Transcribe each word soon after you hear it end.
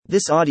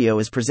This audio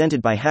is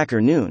presented by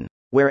Hacker Noon,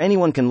 where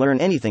anyone can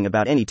learn anything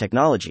about any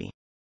technology.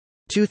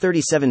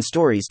 237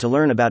 Stories to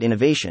Learn About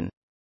Innovation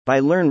by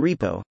Learn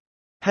Repo.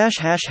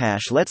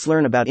 Let's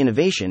learn about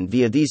innovation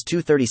via these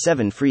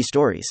 237 free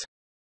stories.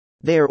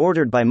 They are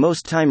ordered by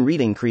most time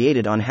reading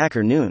created on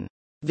Hacker Noon.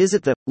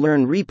 Visit the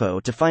Learn Repo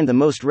to find the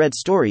most read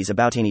stories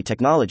about any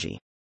technology.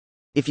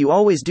 If you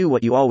always do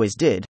what you always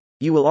did,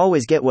 you will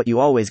always get what you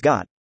always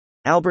got.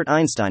 Albert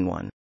Einstein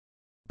 1.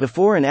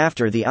 Before and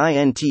after the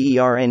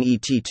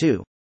INTERNET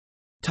 2.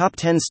 Top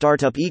 10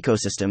 Startup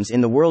Ecosystems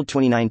in the World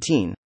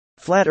 2019.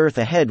 Flat Earth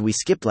ahead. We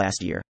skipped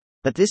last year,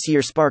 but this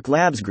year Spark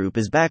Labs Group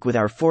is back with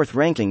our fourth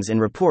rankings and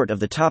report of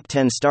the top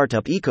 10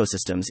 startup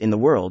ecosystems in the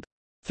world.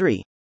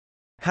 3.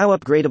 How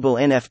upgradable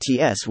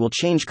NFTs will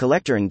change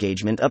collector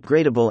engagement.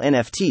 Upgradable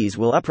NFTs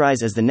will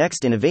uprise as the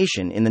next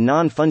innovation in the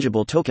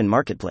non-fungible token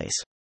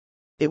marketplace.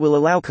 It will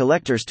allow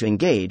collectors to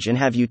engage and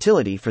have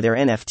utility for their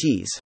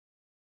NFTs.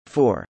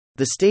 4.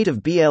 The state of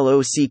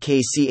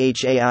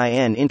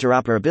blockchain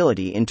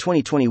interoperability in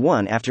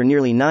 2021 after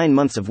nearly 9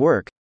 months of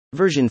work.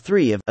 Version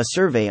 3 of A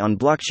Survey on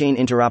Blockchain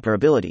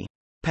Interoperability.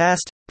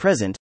 Past,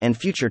 Present, and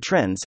Future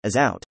Trends, is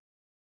out.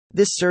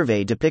 This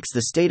survey depicts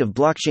the state of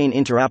blockchain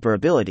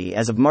interoperability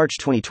as of March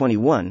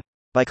 2021,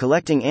 by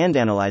collecting and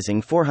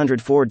analyzing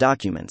 404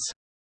 documents.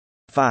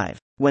 5.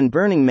 When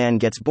Burning Man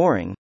gets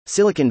boring,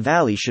 Silicon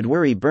Valley should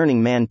worry.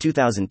 Burning Man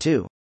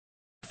 2002.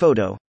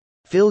 Photo.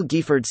 Phil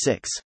Gifford.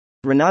 6.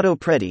 Renato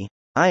Preti,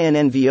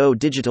 INNVO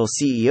Digital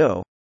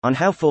CEO, on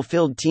how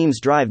fulfilled teams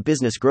drive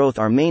business growth.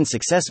 Our main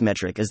success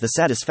metric is the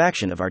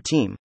satisfaction of our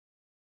team.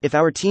 If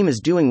our team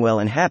is doing well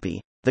and happy,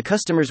 the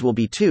customers will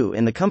be too,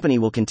 and the company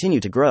will continue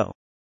to grow.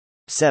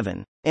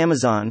 7.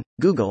 Amazon,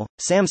 Google,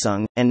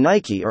 Samsung, and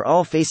Nike are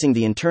all facing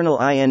the internal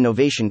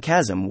innovation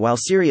chasm. While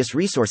serious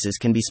resources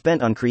can be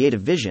spent on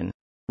creative vision,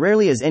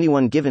 rarely is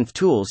anyone given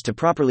tools to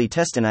properly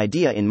test an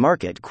idea in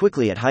market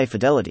quickly at high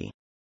fidelity.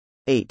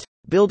 8.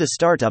 Build a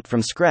startup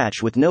from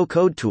scratch with no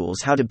code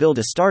tools. How to build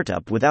a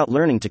startup without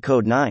learning to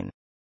code. 9.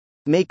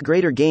 Make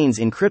greater gains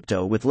in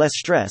crypto with less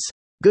stress.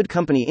 Good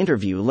company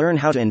interview. Learn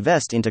how to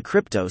invest into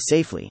crypto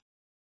safely.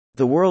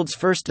 The world's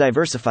first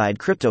diversified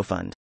crypto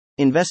fund.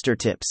 Investor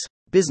tips.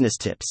 Business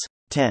tips.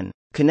 10.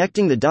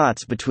 Connecting the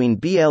dots between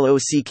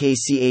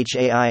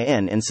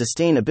blockchain and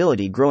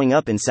sustainability. Growing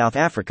up in South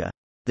Africa,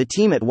 the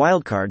team at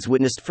Wildcards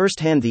witnessed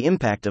firsthand the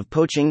impact of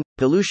poaching,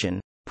 pollution,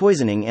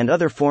 poisoning, and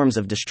other forms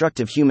of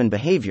destructive human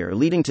behavior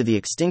leading to the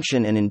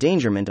extinction and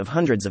endangerment of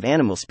hundreds of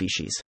animal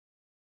species.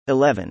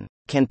 11.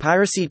 Can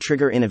piracy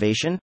trigger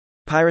innovation?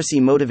 Piracy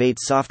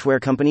motivates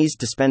software companies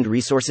to spend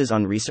resources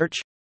on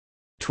research?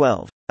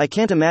 12. I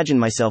can't imagine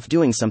myself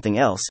doing something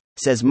else,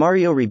 says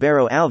Mario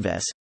Ribeiro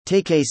Alves,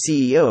 Take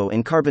CEO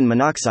and carbon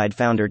monoxide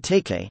founder.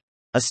 Take, a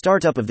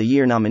Startup of the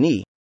Year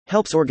nominee,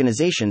 helps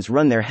organizations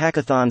run their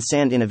hackathon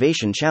Sand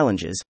Innovation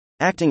Challenges,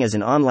 acting as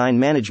an online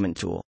management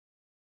tool.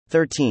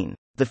 13.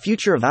 The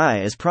future of AI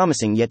is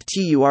promising, yet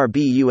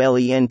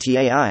turbulent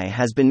AI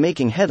has been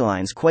making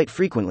headlines quite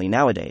frequently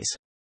nowadays.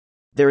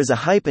 There is a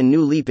hype and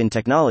new leap in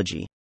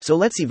technology, so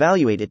let's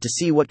evaluate it to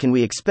see what can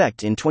we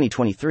expect in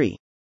 2023.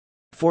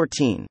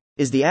 14.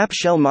 Is the app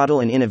shell model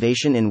an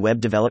innovation in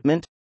web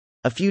development?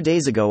 A few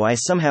days ago I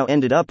somehow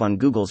ended up on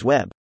Google's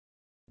web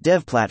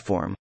dev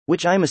platform,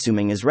 which I'm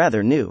assuming is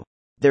rather new.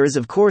 There is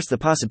of course the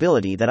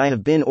possibility that I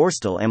have been or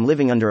still am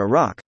living under a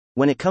rock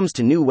when it comes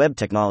to new web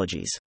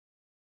technologies.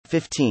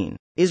 15.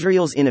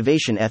 Israel's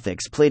innovation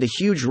ethics played a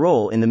huge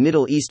role in the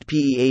Middle East.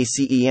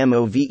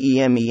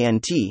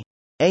 PEACEMOVEMENT.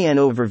 An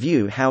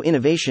overview how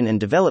innovation and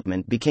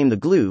development became the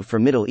glue for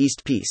Middle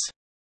East peace.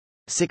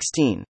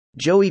 16.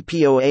 Joey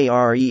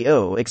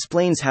Poareo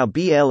explains how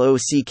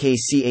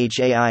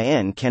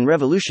blockchain can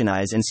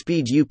revolutionize and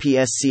speed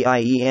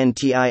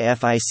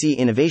UPSCIENTIFIC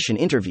innovation.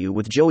 Interview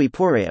with Joey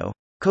Poareo,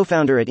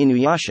 co-founder at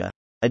Inuyasha,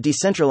 a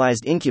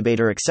decentralized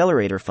incubator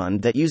accelerator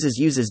fund that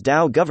uses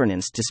DAO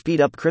governance to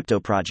speed up crypto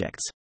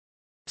projects.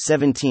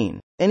 17.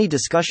 Any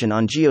discussion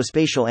on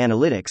geospatial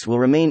analytics will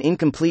remain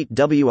incomplete.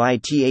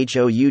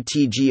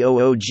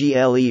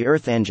 WITHOUTGOOGLE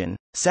Earth Engine,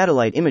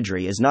 satellite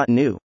imagery is not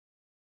new.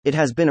 It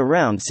has been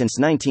around since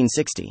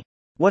 1960.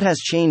 What has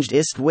changed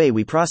is the way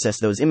we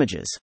process those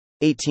images.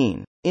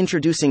 18.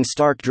 Introducing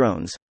Stark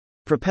drones.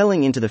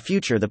 Propelling into the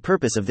future. The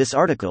purpose of this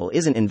article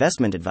isn't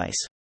investment advice.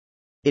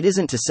 It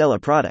isn't to sell a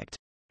product.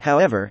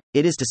 However,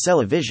 it is to sell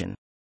a vision.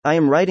 I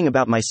am writing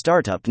about my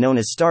startup known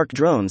as Stark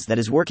Drones that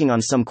is working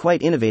on some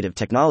quite innovative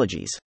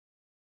technologies.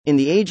 In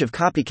the age of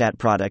copycat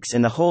products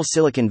and the whole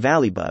Silicon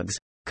Valley bugs,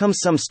 comes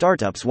some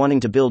startups wanting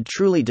to build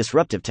truly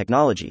disruptive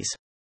technologies.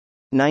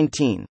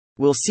 19.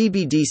 Will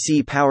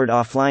CBDC-powered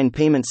offline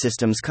payment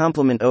systems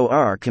complement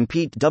or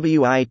compete?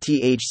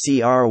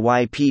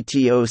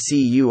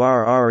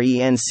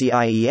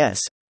 WITHCRYPTOCURRENCIES.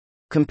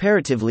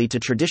 Comparatively to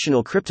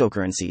traditional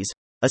cryptocurrencies,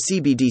 a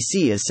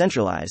CBDC is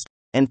centralized,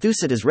 and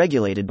THUSIT is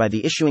regulated by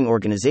the issuing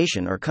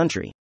organization or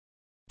country.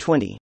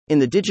 20. In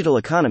the digital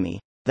economy,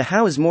 the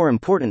how is more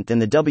important than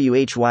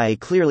the why. A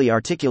clearly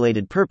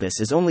articulated purpose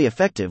is only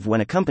effective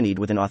when accompanied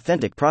with an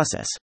authentic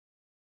process.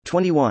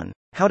 21.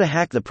 How to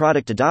hack the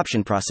product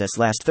adoption process.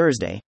 Last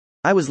Thursday,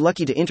 I was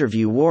lucky to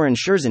interview Warren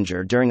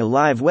Scherzinger during a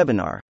live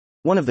webinar,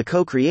 one of the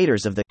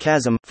co-creators of the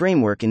Chasm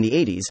framework in the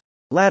 80s,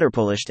 later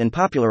polished and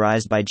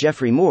popularized by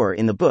Geoffrey Moore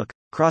in the book,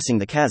 Crossing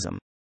the Chasm.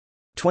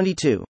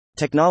 22.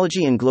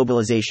 Technology and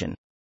globalization.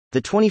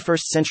 The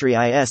 21st century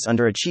is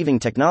underachieving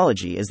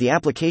technology is the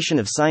application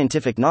of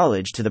scientific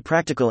knowledge to the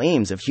practical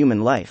aims of human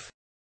life.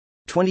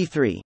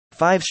 23.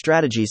 5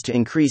 strategies to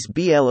increase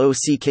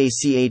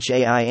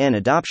blockchain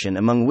adoption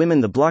among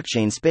women. The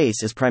blockchain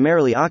space is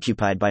primarily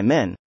occupied by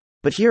men,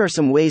 but here are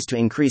some ways to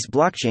increase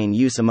blockchain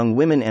use among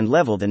women and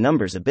level the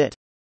numbers a bit.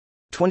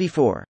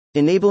 24.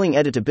 Enabling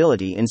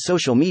editability in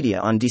social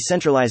media on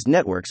decentralized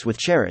networks with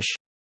Cherish.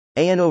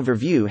 An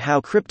overview how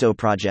crypto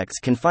projects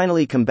can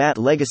finally combat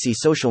legacy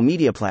social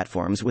media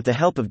platforms with the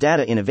help of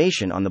data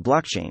innovation on the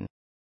blockchain.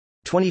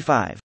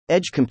 25.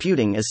 Edge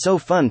computing is so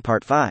fun.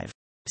 Part 5.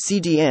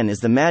 CDN is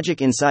the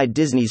magic inside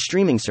Disney's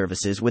streaming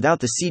services. Without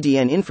the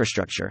CDN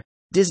infrastructure,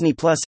 Disney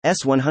Plus'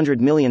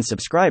 100 million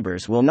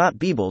subscribers will not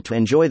be able to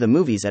enjoy the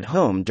movies at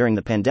home during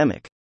the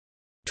pandemic.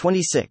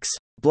 26.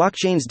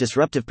 Blockchain's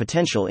disruptive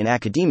potential in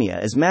academia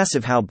is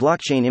massive. How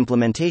blockchain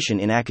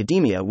implementation in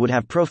academia would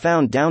have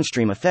profound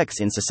downstream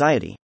effects in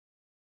society.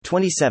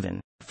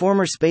 27.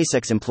 Former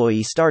SpaceX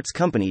employee starts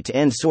company to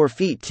end sore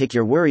feet. Take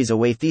your worries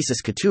away.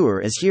 Thesis Couture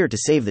is here to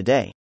save the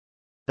day.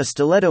 A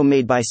stiletto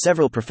made by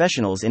several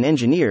professionals and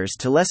engineers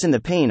to lessen the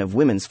pain of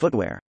women's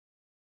footwear.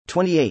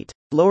 28.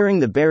 Lowering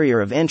the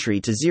barrier of entry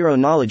to zero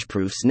knowledge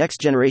proofs.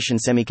 Next generation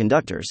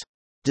semiconductors.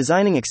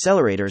 Designing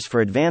accelerators for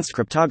advanced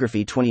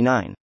cryptography.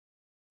 29.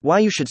 Why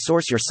you should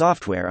source your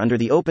software under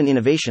the Open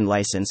Innovation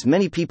License.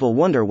 Many people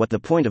wonder what the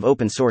point of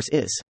open source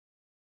is.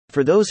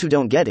 For those who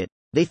don't get it,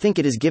 they think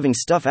it is giving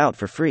stuff out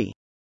for free.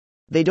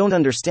 They don't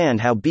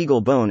understand how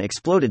BeagleBone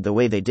exploded the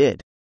way they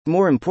did.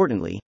 More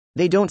importantly,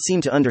 they don't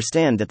seem to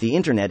understand that the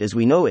internet as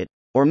we know it,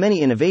 or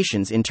many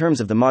innovations in terms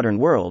of the modern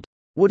world,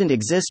 wouldn't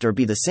exist or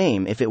be the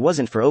same if it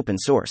wasn't for open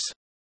source.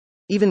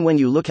 Even when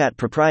you look at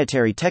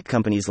proprietary tech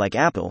companies like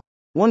Apple,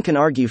 one can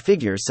argue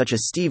figures such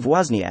as Steve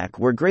Wozniak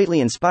were greatly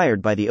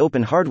inspired by the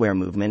open hardware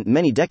movement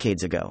many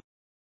decades ago.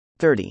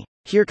 30.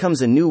 Here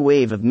comes a new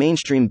wave of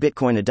mainstream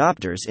Bitcoin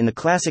adopters. In the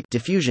classic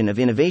diffusion of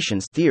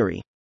innovations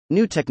theory,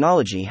 new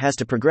technology has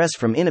to progress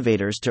from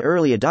innovators to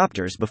early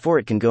adopters before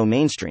it can go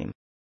mainstream.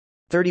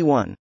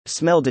 31.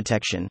 Smell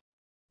detection.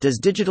 Does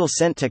digital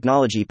scent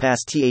technology pass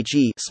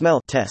the smell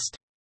test?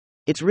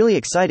 It's really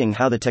exciting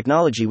how the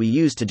technology we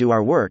use to do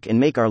our work and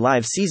make our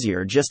lives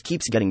easier just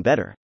keeps getting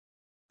better.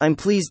 I'm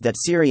pleased that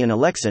Siri and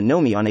Alexa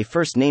know me on a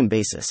first-name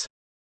basis.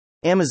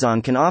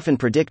 Amazon can often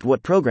predict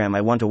what program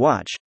I want to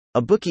watch,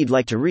 a book you'd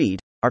like to read,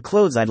 or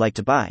clothes I'd like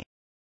to buy.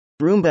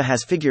 Roomba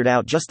has figured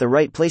out just the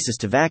right places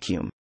to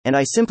vacuum, and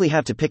I simply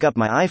have to pick up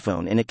my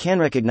iPhone and it can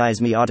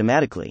recognize me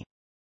automatically.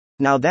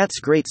 Now that's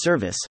great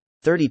service.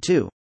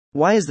 32.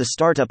 Why is the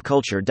startup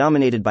culture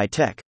dominated by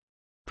tech?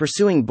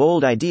 Pursuing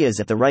bold ideas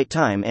at the right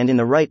time and in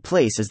the right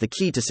place is the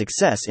key to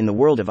success in the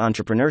world of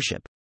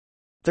entrepreneurship.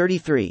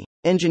 33.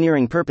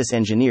 Engineering purpose.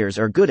 Engineers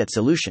are good at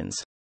solutions.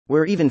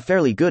 We're even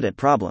fairly good at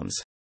problems.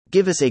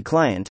 Give us a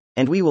client,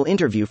 and we will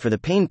interview for the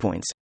pain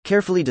points,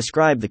 carefully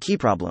describe the key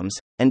problems,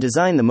 and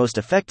design the most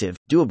effective,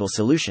 doable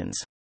solutions.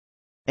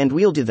 And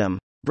we'll do them,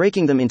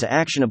 breaking them into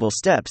actionable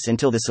steps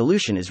until the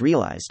solution is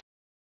realized.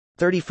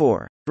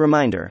 34.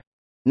 Reminder.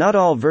 Not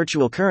all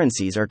virtual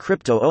currencies are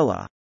crypto.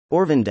 Hola.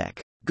 Orvindek.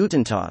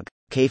 Guten Tag.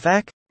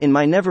 Kafak? In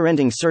my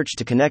never-ending search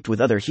to connect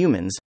with other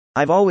humans,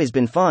 I've always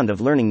been fond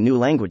of learning new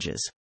languages.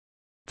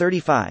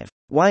 35.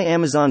 Why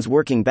Amazon's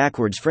working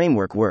backwards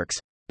framework works,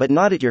 but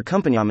not at your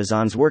company.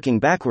 Amazon's working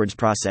backwards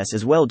process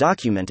is well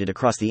documented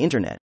across the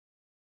internet.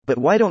 But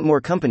why don't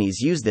more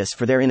companies use this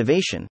for their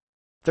innovation?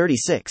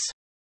 36.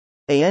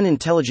 An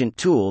intelligent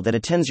tool that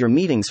attends your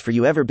meetings for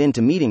you. Ever been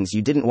to meetings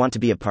you didn't want to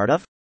be a part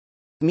of?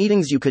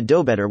 Meetings you could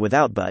do better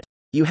without, but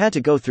you had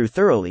to go through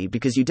thoroughly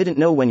because you didn't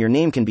know when your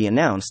name can be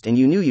announced and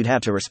you knew you'd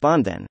have to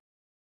respond then.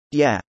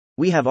 Yeah,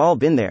 we have all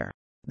been there.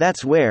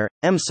 That's where,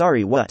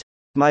 sorry what?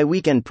 My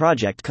weekend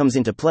project comes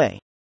into play.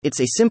 It's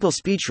a simple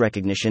speech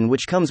recognition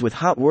which comes with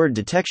hot word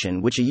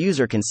detection which a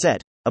user can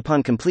set,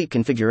 upon complete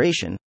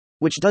configuration,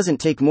 which doesn't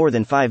take more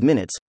than 5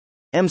 minutes.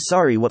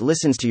 Sorry what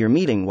listens to your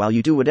meeting while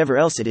you do whatever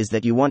else it is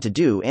that you want to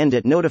do and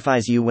it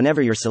notifies you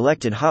whenever your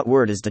selected hot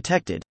word is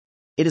detected.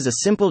 It is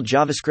a simple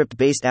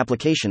JavaScript-based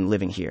application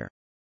living here.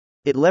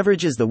 It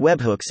leverages the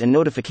webhooks and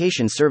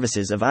notification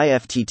services of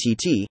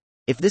IFTTT,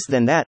 if this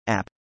then that,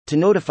 app, to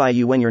notify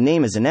you when your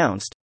name is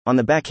announced. On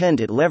the backend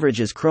it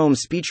leverages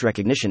Chrome's speech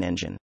recognition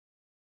engine.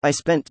 I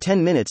spent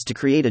 10 minutes to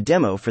create a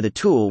demo for the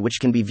tool which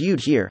can be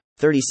viewed here.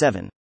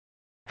 37.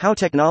 How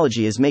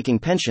technology is making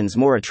pensions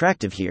more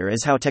attractive. Here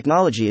is how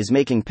technology is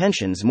making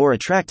pensions more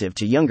attractive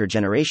to younger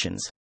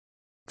generations.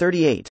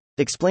 38.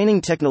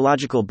 Explaining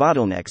technological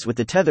bottlenecks with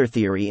the tether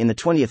theory. In the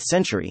 20th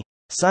century,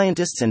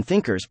 scientists and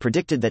thinkers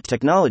predicted that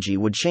technology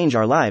would change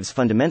our lives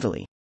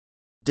fundamentally.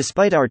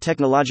 Despite our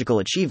technological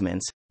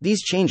achievements,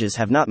 these changes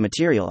have not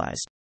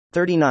materialized.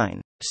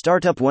 39.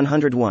 Startup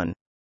 101.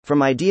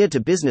 From idea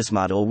to business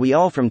model, we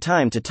all from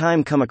time to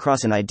time come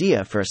across an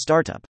idea for a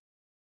startup.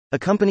 A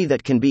company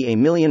that can be $1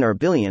 million or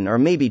billion or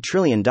maybe $1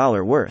 trillion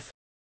worth.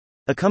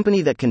 A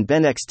company that can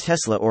 10x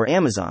Tesla or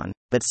Amazon,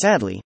 but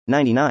sadly,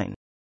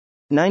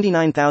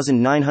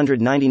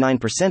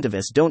 99.999% of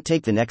us don't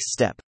take the next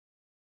step.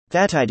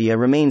 That idea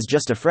remains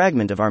just a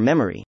fragment of our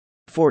memory.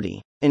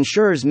 40.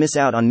 Insurers miss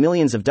out on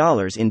millions of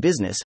dollars in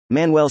business.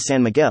 Manuel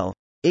San Miguel,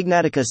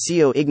 Ignatica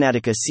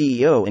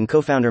CEO and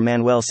co-founder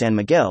Manuel San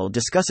Miguel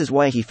discusses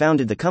why he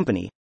founded the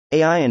company,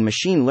 AI and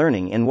machine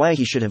learning, and why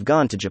he should have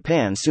gone to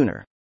Japan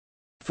sooner.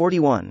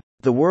 41.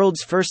 The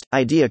World's First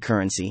Idea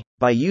Currency,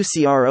 by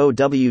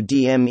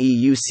UCROWDME.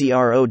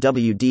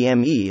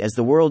 UCROWDME is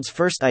the world's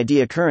first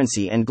idea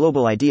currency and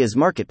global ideas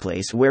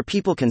marketplace where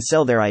people can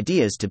sell their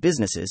ideas to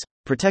businesses,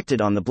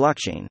 protected on the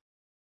blockchain.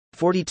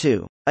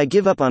 42. I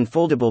give up on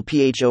foldable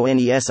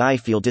PHONES. I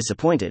feel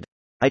disappointed.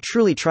 I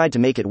truly tried to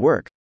make it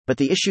work, but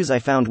the issues I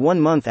found 1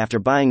 month after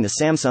buying the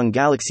Samsung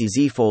Galaxy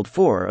Z Fold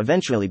 4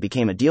 eventually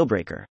became a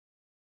dealbreaker.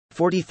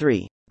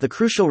 43. The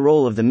crucial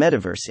role of the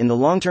metaverse in the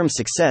long-term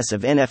success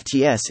of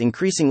NFTs.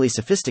 Increasingly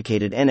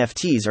sophisticated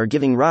NFTs are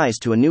giving rise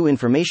to a new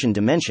information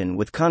dimension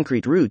with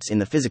concrete roots in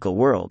the physical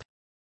world.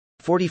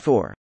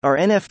 44. Are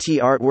NFT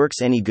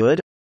artworks any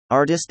good?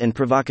 Artist and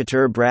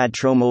provocateur Brad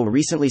Trommel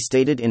recently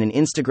stated in an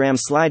Instagram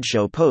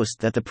slideshow post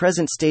that the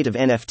present state of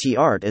NFT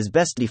art is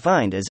best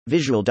defined as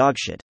visual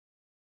dogshit.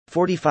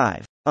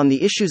 45. On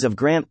the issues of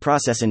grant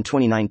process in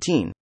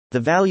 2019, the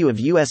value of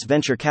U.S.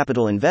 venture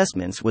capital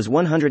investments was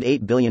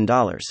 $108 billion.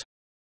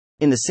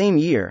 In the same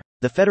year,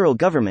 the federal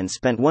government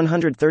spent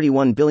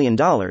 $131 billion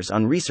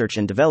on research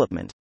and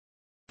development.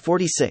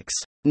 46.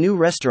 New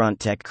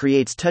restaurant tech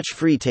creates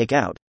touch-free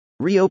takeout.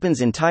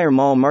 Reopens entire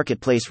mall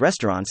marketplace.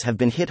 Restaurants have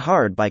been hit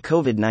hard by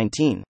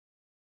COVID-19.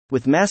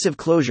 With massive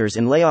closures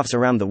and layoffs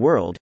around the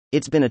world,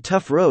 it's been a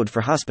tough road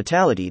for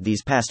hospitality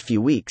these past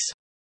few weeks.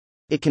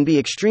 It can be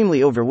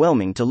extremely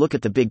overwhelming to look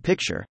at the big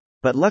picture,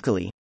 but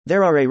luckily,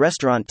 there are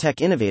restaurant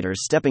tech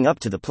innovators stepping up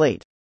to the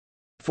plate.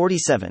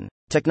 47.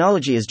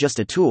 Technology is just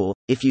a tool.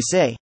 If you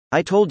say,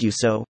 I told you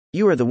so,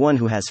 you are the one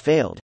who has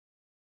failed.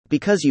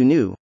 Because you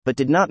knew, but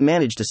did not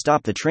manage to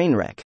stop the train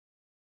wreck.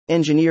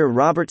 Engineer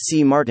Robert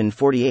C. Martin.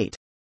 48.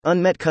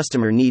 Unmet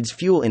customer needs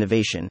fuel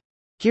innovation.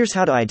 Here's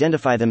how to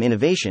identify them.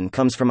 Innovation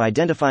comes from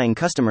identifying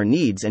customer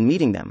needs and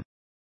meeting them.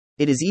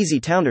 It is easy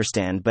to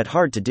understand but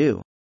hard to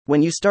do.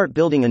 When you start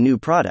building a new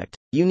product,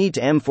 you need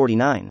to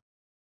M49.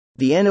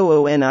 The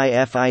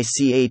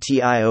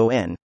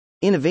NOONIFICATION.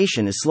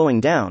 Innovation is slowing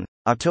down.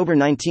 October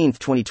 19,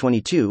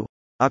 2022.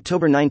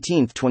 October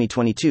 19,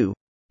 2022.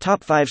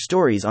 Top 5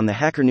 stories on the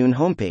HackerNoon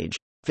homepage.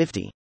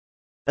 50.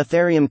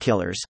 Ethereum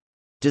killers.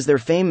 Does their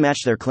fame match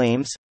their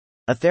claims?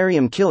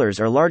 Ethereum killers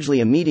are largely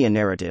a media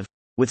narrative,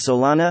 with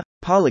Solana,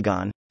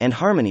 Polygon, and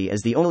Harmony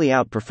as the only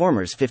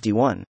outperformers.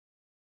 51.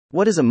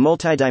 What is a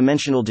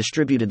multidimensional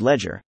distributed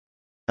ledger?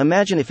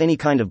 Imagine if any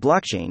kind of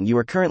blockchain you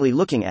are currently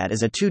looking at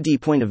is a 2D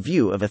point of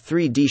view of a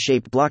 3D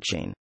shaped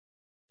blockchain.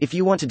 If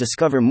you want to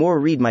discover more,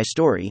 read my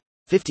story.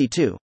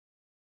 52.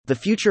 The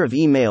future of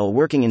email.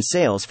 Working in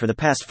sales for the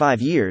past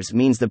 5 years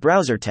means the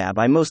browser tab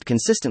I most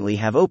consistently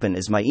have open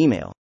is my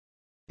email.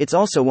 It's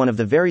also one of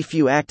the very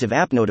few active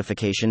app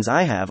notifications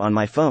I have on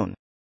my phone.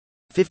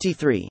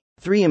 53.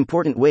 3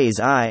 important ways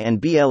I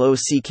and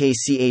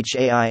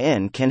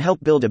BLOCKCHAIN can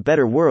help build a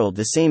better world.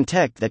 The same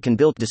tech that can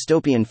build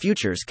dystopian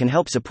futures can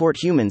help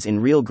support humans in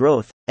real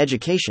growth,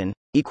 education,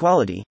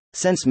 equality,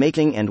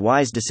 sense-making and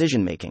wise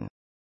decision-making.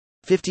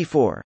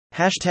 54.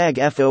 Hashtag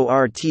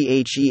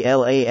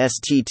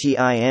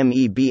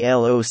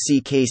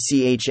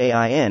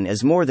FORTHELASTTIMEBLOCKCHAIN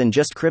is more than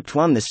just crypto.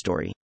 On this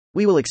story,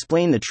 we will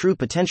explain the true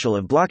potential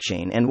of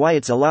blockchain and why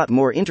it's a lot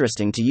more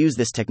interesting to use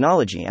this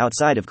technology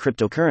outside of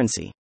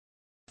cryptocurrency.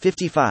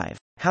 55.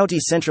 How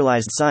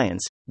decentralized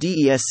science,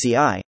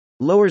 DESCI,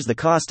 lowers the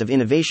cost of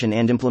innovation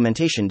and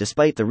implementation.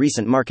 Despite the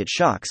recent market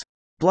shocks,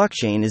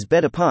 blockchain is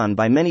bet upon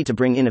by many to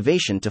bring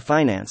innovation to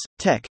finance,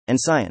 tech, and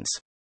science.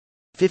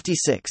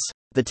 56.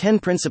 The 10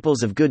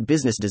 Principles of Good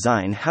Business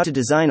Design. How to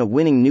design a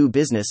winning new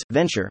business,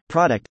 venture,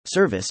 product,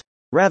 service,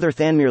 rather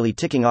than merely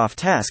ticking off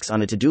tasks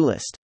on a to-do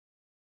list.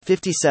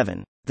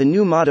 57. The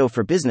new motto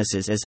for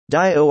businesses is,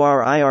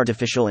 DIORI.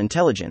 Artificial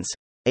intelligence,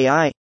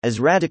 AI, is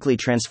radically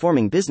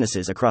transforming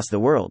businesses across the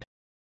world.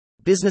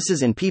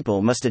 Businesses and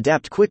people must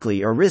adapt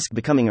quickly or risk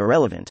becoming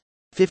irrelevant.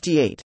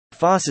 58.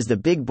 FOSS is the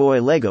big boy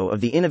Lego of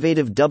the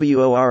innovative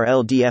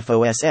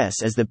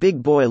WORLDFOSS as the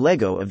big boy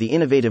Lego of the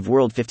innovative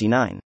world.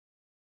 59.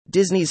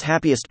 Disney's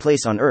happiest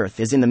place on earth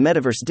is in the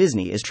metaverse.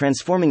 Disney is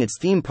transforming its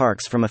theme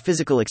parks from a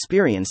physical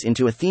experience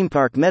into a theme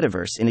park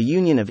metaverse in a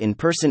union of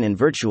in-person and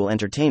virtual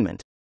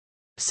entertainment.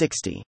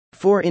 60.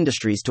 4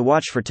 industries to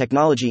watch for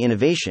technology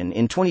innovation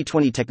in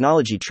 2020.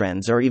 Technology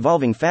trends are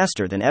evolving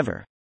faster than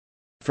ever.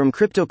 From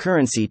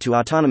cryptocurrency to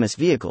autonomous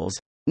vehicles,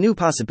 new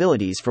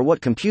possibilities for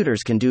what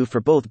computers can do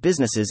for both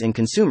businesses and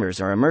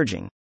consumers are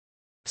emerging.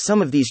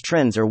 Some of these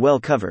trends are well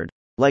covered,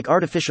 like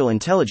artificial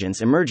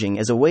intelligence emerging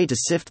as a way to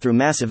sift through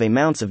massive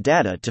amounts of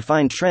data to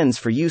find trends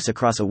for use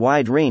across a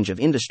wide range of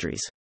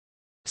industries.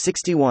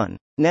 61.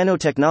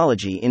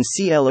 Nanotechnology in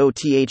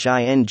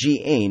clothing.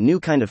 A new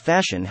kind of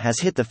fashion has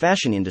hit the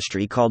fashion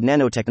industry called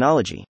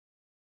nanotechnology.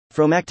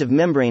 From active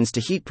membranes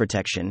to heat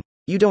protection,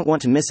 you don't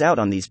want to miss out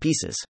on these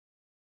pieces.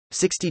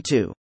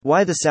 62.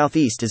 Why the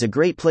Southeast is a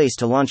great place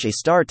to launch a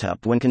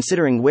startup. When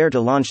considering where to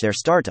launch their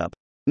startup,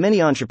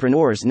 many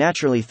entrepreneurs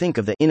naturally think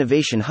of the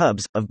innovation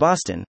hubs of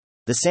Boston,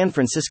 the San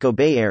Francisco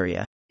Bay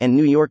Area, and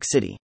New York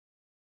City.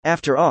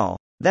 After all,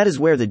 that is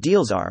where the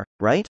deals are,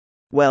 right?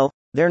 Well,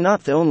 they're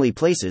not the only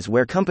places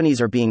where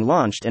companies are being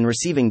launched and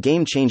receiving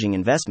game-changing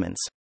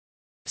investments.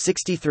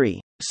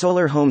 63.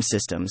 Solar home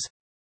systems.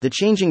 The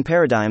changing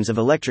paradigms of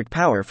electric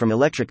power from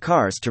electric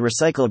cars to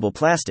recyclable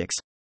plastics.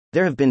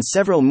 There have been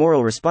several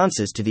moral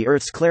responses to the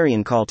Earth's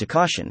clarion call to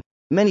caution.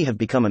 Many have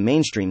become a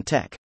mainstream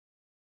tech.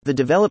 The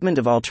development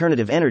of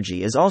alternative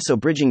energy is also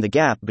bridging the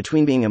gap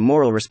between being a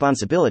moral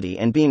responsibility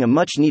and being a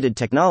much-needed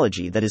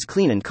technology that is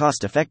clean and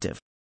cost-effective.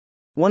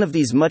 One of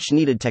these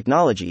much-needed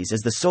technologies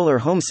is the solar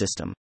home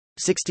system.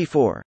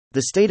 64.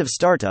 The state of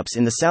startups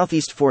in the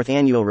Southeast. Fourth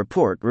annual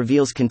report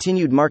reveals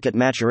continued market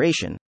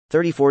maturation.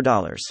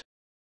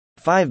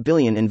 $34.5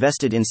 billion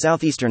invested in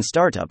southeastern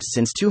startups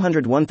since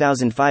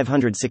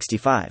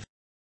 201,565.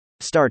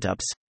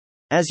 Startups.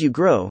 As you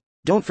grow,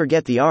 don't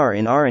forget the R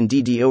in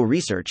R&D.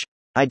 Research.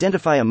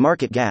 Identify a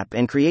market gap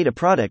and create a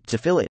product to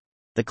fill it.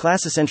 The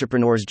Classis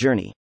Entrepreneur's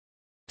Journey.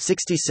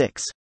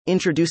 66.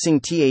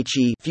 Introducing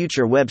THE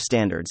Future Web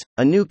Standards,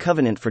 a new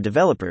covenant for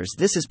developers.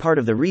 This is part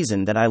of the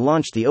reason that I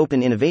launched the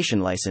Open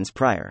Innovation License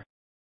prior.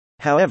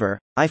 However,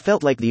 I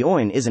felt like the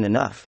OIN isn't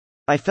enough.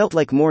 I felt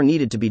like more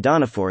needed to be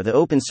done for the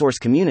open source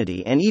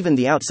community and even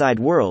the outside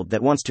world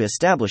that wants to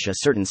establish a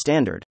certain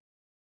standard.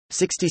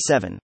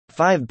 67.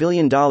 $5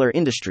 billion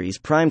industries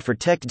primed for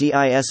tech.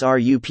 Disruption.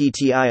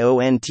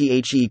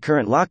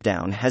 Current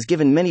lockdown has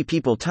given many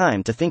people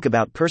time to think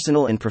about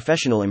personal and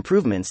professional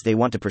improvements they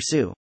want to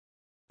pursue.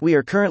 We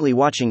are currently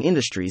watching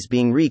industries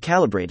being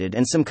recalibrated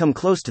and some come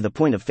close to the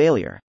point of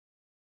failure.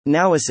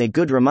 Now is a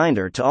good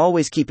reminder to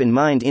always keep in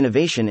mind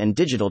innovation and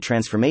digital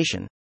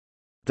transformation.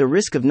 The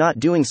risk of not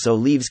doing so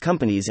leaves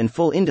companies and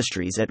full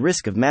industries at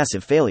risk of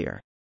massive failure.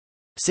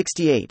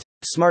 68.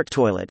 Smart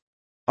toilet.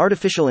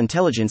 Artificial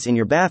intelligence in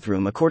your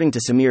bathroom. According to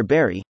Samir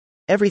Berry,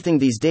 everything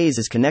these days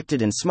is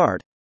connected and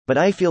smart, but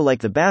I feel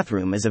like the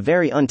bathroom is a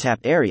very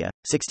untapped area.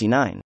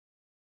 69.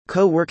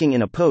 Co-working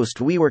in a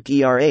post-WeWork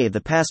era. The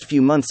past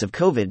few months of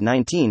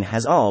COVID-19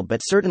 has all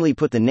but certainly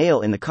put the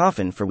nail in the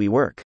coffin for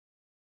WeWork.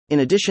 In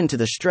addition to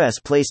the stress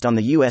placed on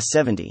the US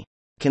 70.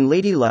 Can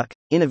Lady Luck,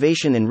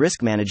 innovation and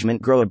risk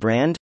management grow a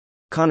brand?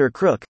 Connor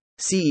Crook,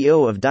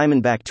 CEO of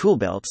Diamondback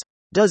Toolbelts,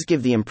 does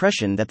give the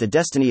impression that the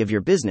destiny of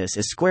your business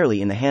is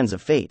squarely in the hands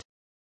of fate.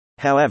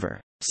 However,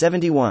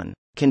 71.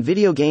 Can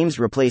video games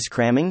replace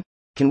cramming?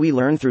 Can we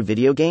learn through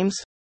video games?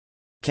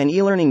 Can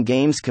e-learning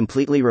games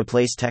completely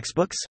replace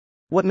textbooks?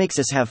 What makes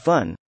us have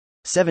fun?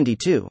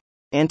 72.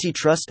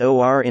 Antitrust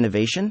or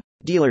innovation?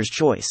 Dealer's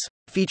choice.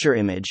 Feature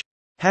image.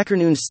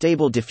 HackerNoon's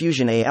Stable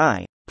Diffusion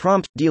AI.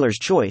 Prompt. Dealer's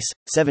choice.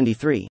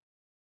 73.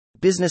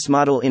 Business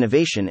model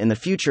innovation and the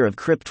future of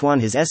crypto.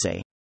 His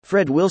essay,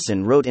 Fred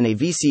Wilson wrote in a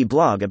VC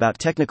blog about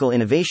technical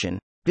innovation,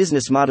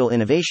 business model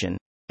innovation,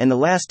 and the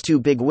last two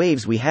big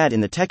waves we had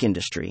in the tech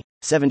industry.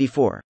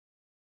 74.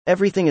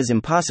 Everything is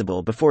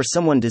impossible before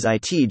someone does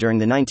IT. During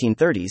the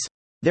 1930s,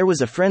 there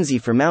was a frenzy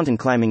for mountain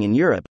climbing in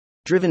Europe,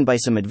 driven by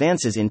some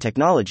advances in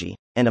technology,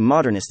 and a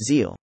modernist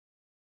zeal.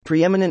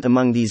 Preeminent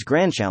among these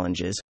grand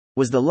challenges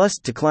was the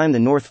lust to climb the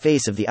north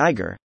face of the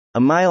Eiger, a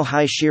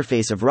mile-high sheer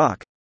face of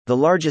rock, the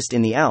largest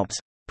in the Alps,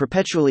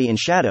 perpetually in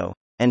shadow,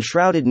 and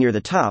shrouded near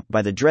the top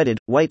by the dreaded,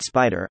 white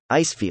spider,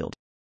 icefield.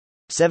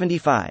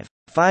 75.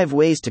 5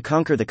 ways to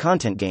conquer the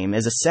content game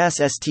as a SaaS.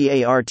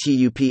 Startup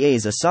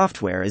as a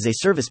software as a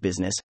service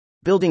business.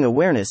 Building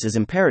awareness is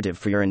imperative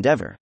for your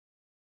endeavor.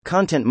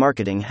 Content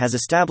marketing has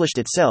established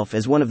itself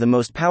as one of the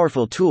most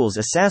powerful tools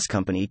a SaaS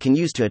company can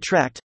use to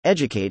attract,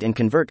 educate and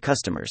convert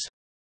customers.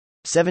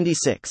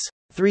 76.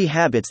 3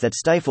 habits that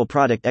stifle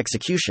product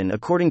execution.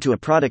 According to a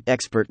product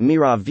expert,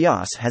 Mirav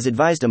Vyas has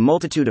advised a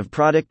multitude of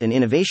product and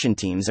innovation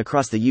teams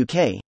across the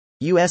UK,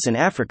 US and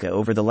Africa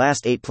over the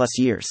last 8+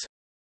 years.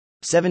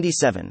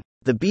 77.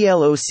 The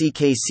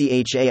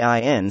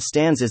BLOCKCHAIN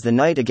stands as the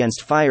night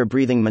against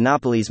fire-breathing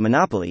monopolies.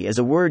 Monopoly is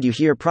a word you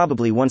hear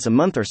probably once a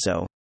month or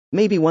so,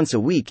 maybe once a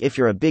week if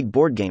you're a big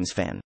board games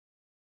fan.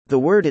 The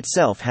word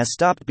itself has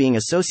stopped being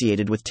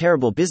associated with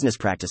terrible business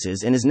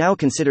practices and is now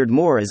considered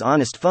more as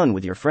honest fun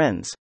with your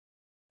friends.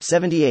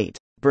 78.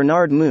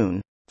 Bernard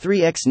Moon,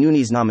 3x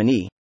Noonies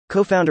nominee,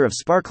 co-founder of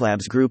Spark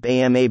Labs Group.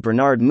 AMA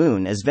Bernard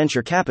Moon as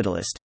venture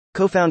capitalist,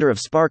 co-founder of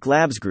Spark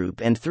Labs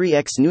Group and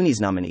 3x Noonies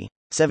nominee.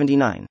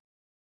 79.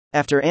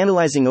 After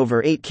analyzing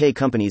over 8K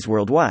companies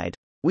worldwide,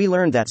 we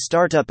learned that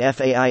startup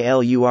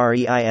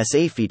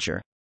FAILUREISA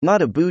feature,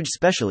 not a booge,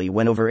 especially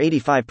when over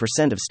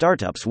 85% of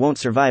startups won't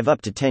survive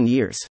up to 10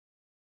 years.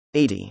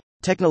 80.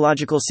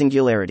 Technological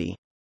singularity.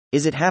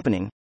 Is it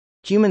happening?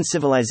 Human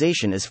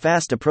civilization is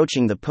fast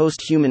approaching the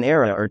post-human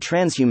era or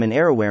transhuman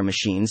era where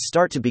machines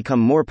start to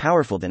become more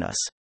powerful than us.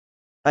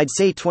 I'd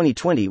say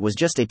 2020 was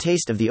just a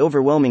taste of the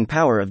overwhelming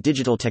power of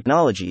digital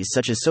technologies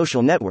such as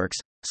social networks,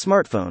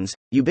 smartphones,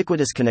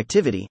 ubiquitous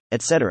connectivity,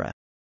 etc.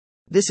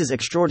 This is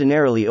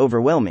extraordinarily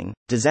overwhelming,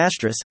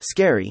 disastrous,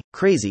 scary,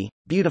 crazy,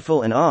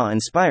 beautiful, and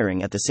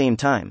awe-inspiring at the same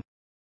time.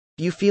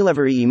 You feel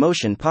every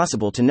emotion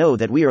possible to know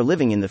that we are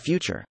living in the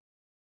future.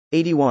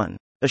 81.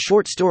 A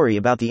short story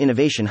about the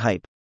innovation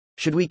hype.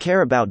 Should we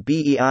care about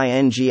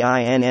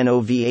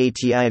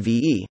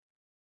BEINGINNOVATIVE?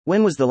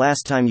 When was the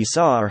last time you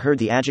saw or heard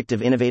the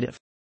adjective innovative?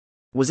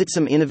 Was it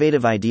some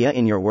innovative idea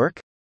in your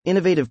work?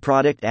 Innovative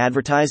product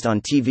advertised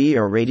on TV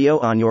or radio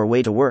on your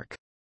way to work?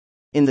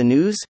 In the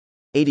news?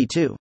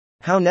 82.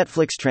 How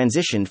Netflix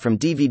transitioned from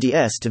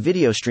DVDs to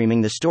video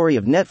streaming. The story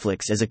of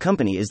Netflix as a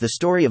company is the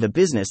story of a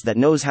business that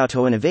knows how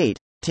to innovate,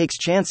 takes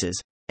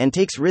chances, and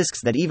takes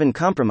risks that even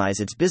compromise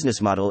its business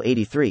model.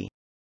 83.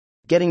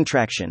 Getting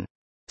traction.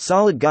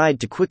 Solid guide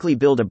to quickly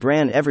build a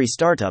brand. Every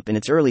startup in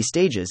its early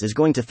stages is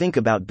going to think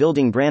about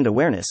building brand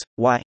awareness.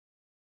 Why?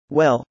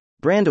 Well,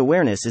 brand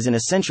awareness is an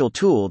essential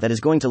tool that is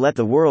going to let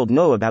the world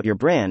know about your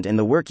brand and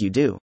the work you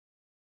do.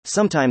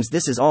 Sometimes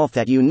this is all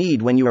that you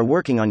need when you are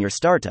working on your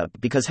startup,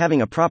 because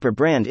having a proper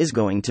brand is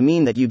going to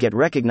mean that you get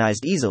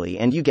recognized easily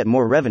and you get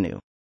more revenue.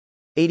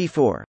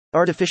 84.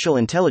 Artificial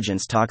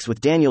Intelligence Talks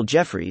with Daniel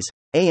Jeffries,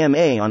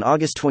 AMA on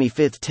August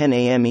 25, 10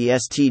 a.m.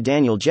 EST.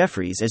 Daniel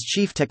Jeffries is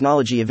Chief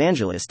Technology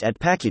Evangelist at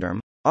Pachyderm,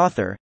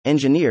 author,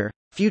 engineer,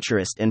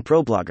 futurist, and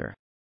pro-blogger.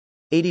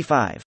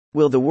 85.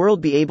 Will the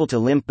world be able to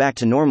limp back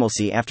to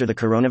normalcy after the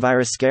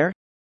coronavirus scare?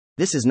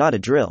 This is not a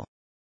drill.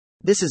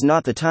 This is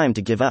not the time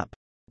to give up.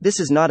 This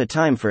is not a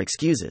time for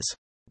excuses.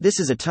 This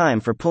is a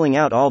time for pulling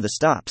out all the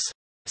stops.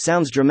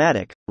 Sounds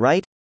dramatic,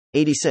 right?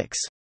 86.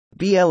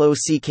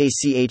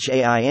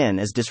 Blockchain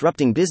is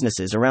disrupting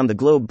businesses around the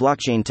globe.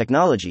 Blockchain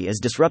technology is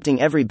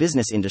disrupting every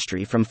business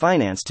industry from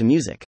finance to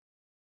music.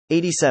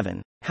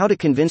 87. How to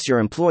convince your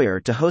employer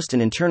to host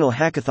an internal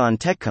hackathon.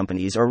 Tech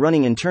companies are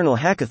running internal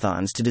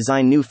hackathons to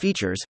design new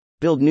features,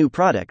 build new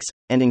products,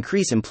 and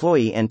increase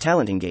employee and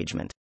talent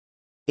engagement.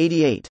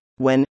 88.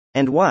 When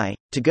and why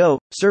to go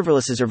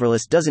serverless.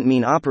 Serverless doesn't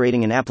mean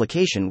operating an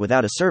application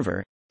without a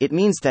server, it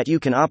means that you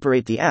can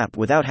operate the app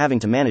without having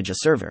to manage a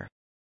server.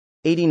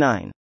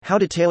 89. How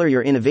to tailor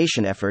your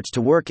innovation efforts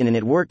to work in a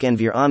network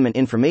environment.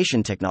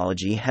 Information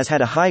technology has had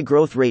a high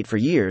growth rate for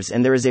years,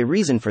 and there is a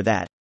reason for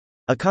that.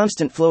 A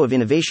constant flow of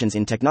innovations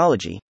in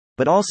technology,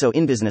 but also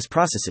in business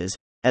processes,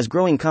 as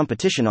growing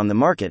competition on the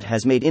market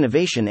has made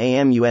innovation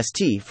a must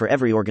for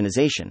every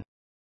organization.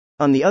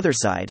 On the other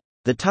side,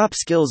 the top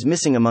skills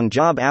missing among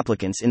job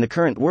applicants in the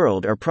current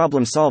world are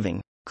problem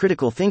solving,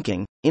 critical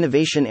thinking,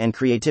 innovation, and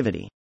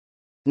creativity.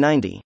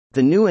 90.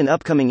 The new and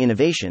upcoming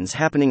innovations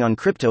happening on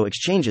crypto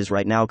exchanges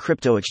right now.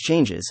 Crypto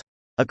exchanges,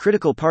 a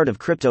critical part of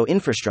crypto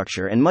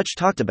infrastructure and much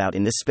talked about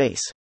in this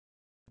space.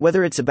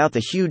 Whether it's about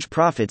the huge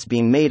profits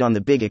being made on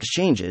the big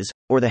exchanges,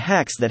 or the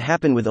hacks that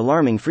happen with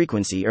alarming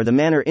frequency, or the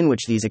manner in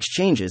which these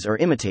exchanges are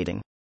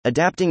imitating,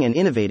 adapting, and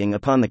innovating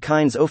upon the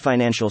kinds of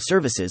financial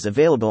services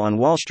available on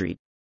Wall Street.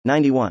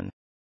 91.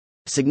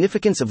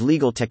 Significance of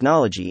legal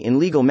technology in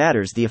legal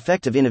matters. The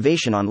effect of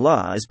innovation on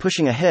law is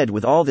pushing ahead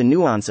with all the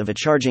nuance of a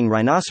charging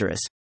rhinoceros,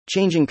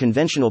 changing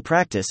conventional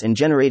practice and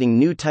generating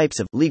new types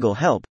of legal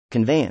help,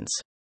 conveyance.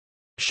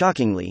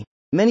 Shockingly,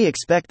 many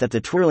expect that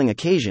the twirling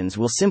occasions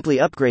will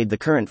simply upgrade the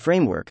current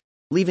framework,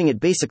 leaving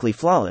it basically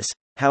flawless,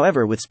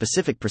 however, with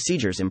specific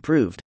procedures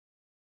improved.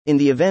 In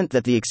the event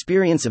that the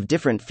experience of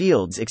different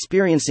fields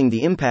experiencing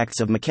the impacts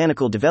of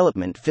mechanical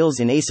development fills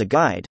in ASA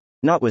guide,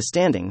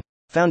 notwithstanding,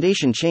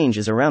 foundation change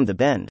is around the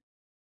bend.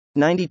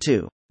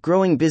 92.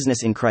 Growing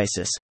business in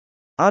crisis.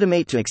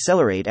 Automate to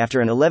accelerate.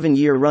 After an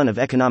 11-year run of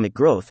economic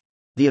growth,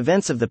 the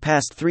events of the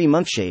past 3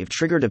 months have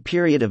triggered a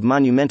period of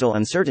monumental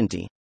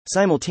uncertainty,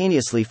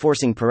 simultaneously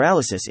forcing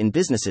paralysis in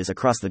businesses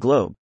across the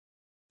globe.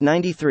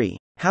 93.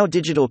 How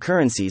digital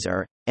currencies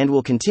are, and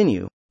will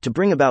continue, to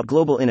bring about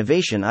global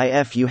innovation.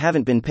 If you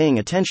haven't been paying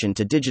attention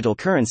to digital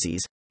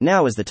currencies,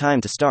 now is the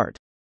time to start.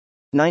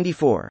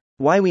 94.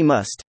 Why we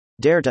must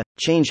dare to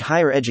change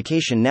higher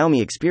education.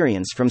 Naomi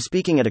experience from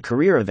speaking at a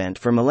career event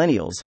for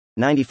millennials.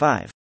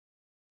 95.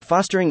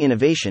 Fostering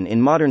innovation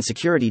in modern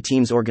security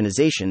teams.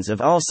 Organizations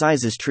of all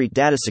sizes treat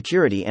data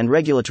security and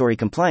regulatory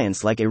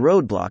compliance like a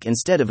roadblock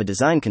instead of a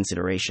design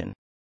consideration.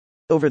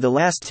 Over the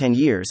last 10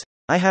 years,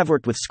 I have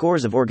worked with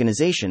scores of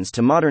organizations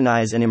to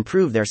modernize and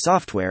improve their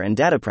software and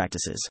data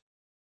practices.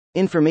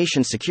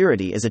 Information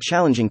security is a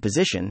challenging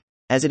position,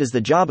 as it is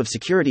the job of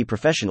security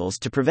professionals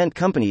to prevent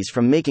companies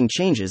from making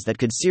changes that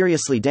could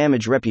seriously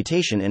damage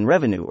reputation and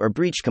revenue or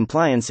breach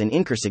compliance and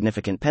incur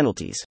significant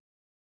penalties.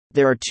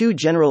 There are 2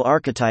 general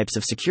archetypes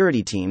of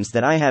security teams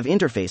that I have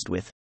interfaced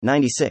with.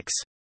 96.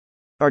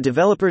 Are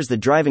developers the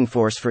driving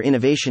force for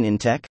innovation in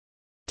tech?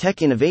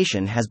 Tech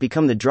innovation has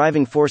become the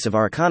driving force of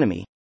our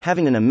economy,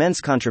 having an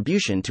immense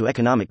contribution to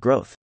economic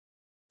growth.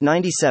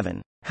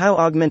 97. How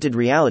augmented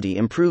reality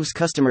improves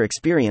customer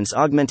experience.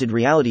 Augmented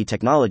reality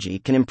technology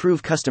can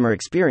improve customer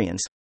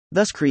experience,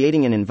 thus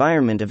creating an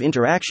environment of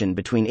interaction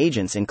between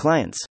agents and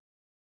clients.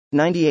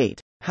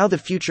 98. How the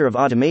future of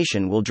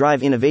automation will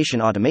drive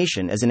innovation.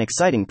 Automation is an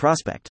exciting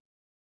prospect.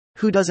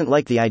 Who doesn't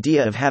like the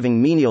idea of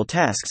having menial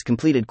tasks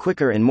completed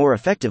quicker and more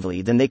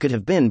effectively than they could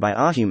have been by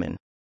a human?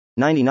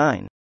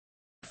 99.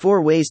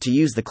 4 ways to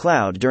use the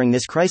cloud during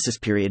this crisis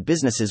period.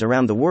 Businesses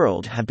around the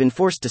world have been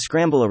forced to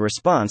scramble a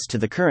response to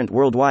the current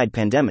worldwide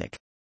pandemic.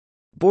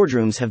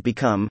 Boardrooms have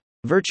become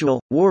virtual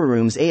war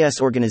rooms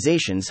as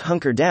organizations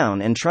hunker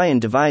down and try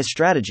and devise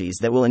strategies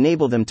that will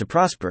enable them to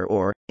prosper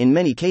or, in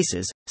many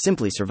cases,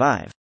 simply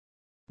survive.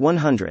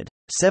 100.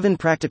 7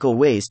 practical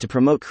ways to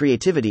promote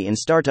creativity in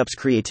startups.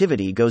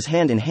 Creativity goes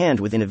hand in hand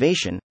with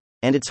innovation,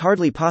 and it's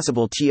hardly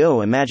possible to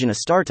imagine a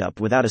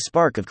startup without a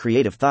spark of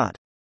creative thought.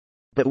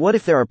 But what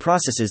if there are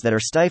processes that are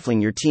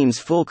stifling your team's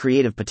full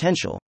creative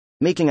potential,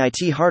 making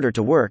IT harder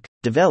to work,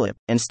 develop,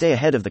 and stay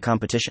ahead of the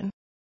competition?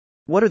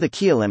 What are the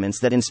key elements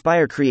that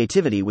inspire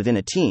creativity within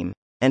a team,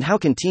 and how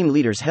can team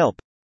leaders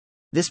help?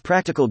 This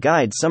practical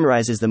guide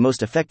summarizes the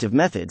most effective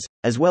methods,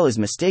 as well as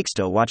mistakes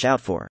to watch out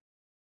for.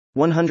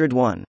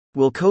 101.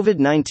 Will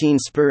COVID-19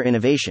 spur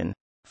innovation?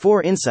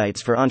 4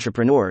 insights for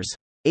entrepreneurs.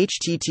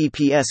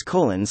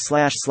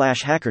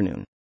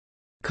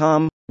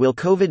 https://hackernoon.com. Will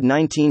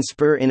COVID-19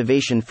 spur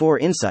innovation? 4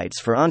 insights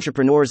for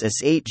entrepreneurs.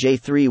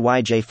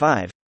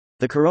 S8J3YJ5.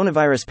 The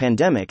coronavirus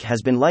pandemic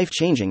has been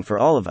life-changing for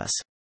all of us.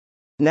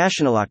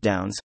 National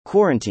lockdowns,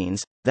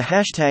 quarantines,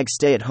 the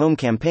 #stay-at-home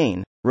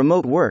campaign,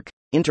 remote work,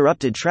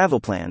 interrupted travel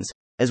plans,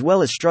 as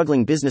well as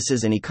struggling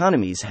businesses and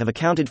economies have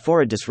accounted for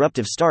a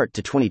disruptive start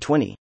to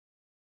 2020.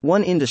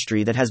 One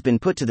industry that has been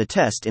put to the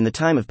test in the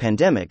time of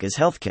pandemic is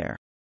healthcare.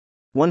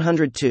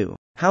 102.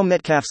 How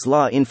Metcalfe's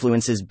law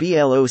influences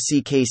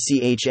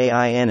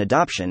blockchain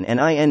adoption and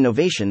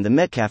innovation. The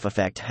Metcalfe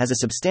effect has a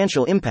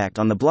substantial impact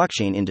on the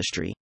blockchain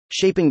industry,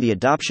 shaping the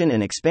adoption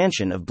and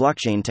expansion of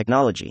blockchain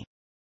technology.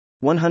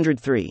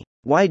 103.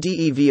 Why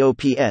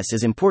DEVOPS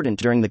is important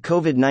during the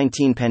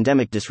COVID-19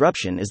 pandemic.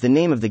 Disruption is the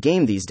name of the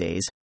game these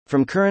days,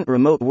 from current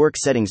remote work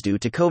settings due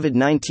to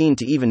COVID-19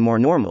 to even more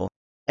normal,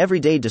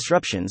 everyday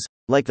disruptions,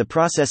 like the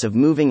process of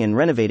moving and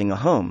renovating a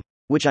home,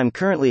 which I'm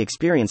currently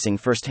experiencing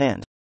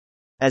firsthand.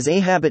 As a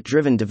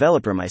habit-driven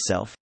developer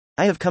myself,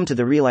 I have come to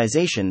the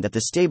realization that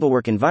the stable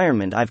work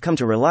environment I've come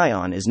to rely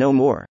on is no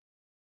more.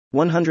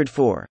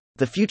 104.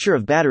 The future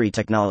of battery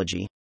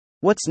technology.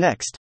 What's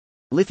next?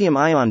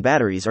 Lithium-ion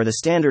batteries are the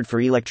standard for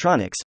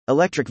electronics,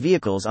 electric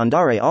vehicles.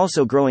 They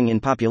also growing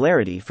in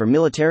popularity for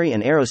military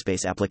and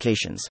aerospace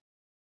applications.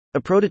 A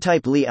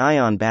prototype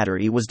Li-ion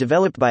battery was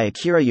developed by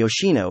Akira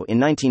Yoshino in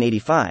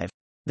 1985,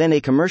 then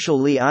a commercial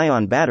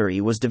Li-ion battery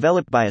was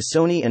developed by a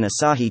Sony and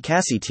Asahi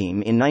Kasei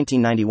team in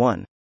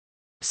 1991.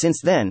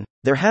 Since then,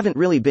 there haven't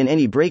really been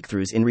any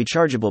breakthroughs in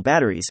rechargeable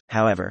batteries.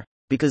 However,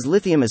 because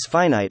lithium is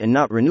finite and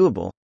not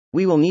renewable,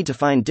 we will need to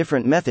find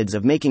different methods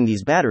of making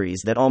these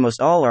batteries that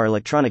almost all our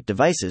electronic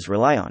devices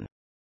rely on.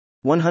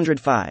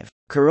 105.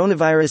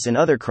 Coronavirus and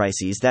other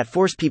crises that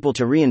force people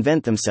to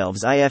reinvent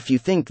themselves. If you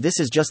think this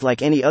is just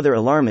like any other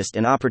alarmist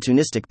and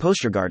opportunistic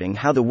post regarding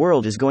how the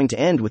world is going to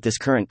end with this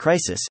current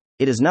crisis,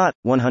 it is not.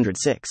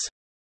 106.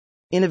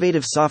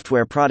 Innovative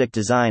software product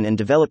design and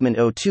development.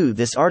 02.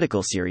 This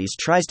article series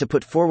tries to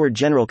put forward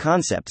general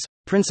concepts,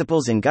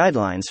 principles, and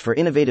guidelines for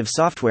innovative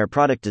software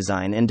product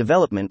design and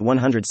development.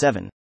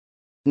 107.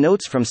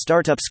 Notes from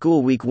Startup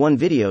School Week 1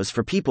 videos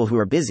for people who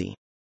are busy.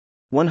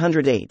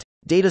 108.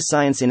 Data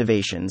science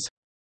innovations.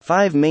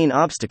 5 main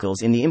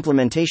obstacles in the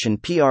implementation.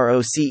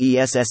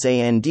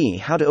 PROCESSAND.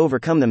 How to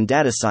overcome them.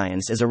 Data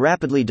science is a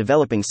rapidly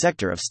developing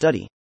sector of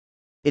study.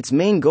 Its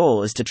main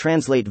goal is to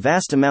translate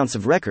vast amounts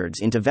of records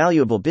into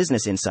valuable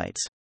business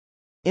insights.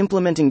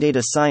 Implementing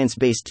data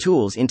science-based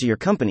tools into your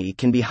company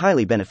can be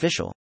highly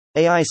beneficial.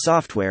 AI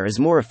software is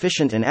more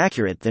efficient and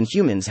accurate than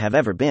humans have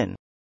ever been.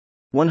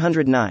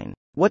 109.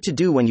 What to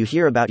do when you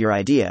hear about your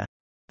idea.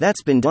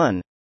 That's been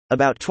done.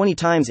 About 20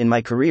 times in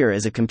my career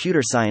as a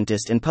computer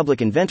scientist and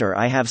public inventor,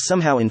 I have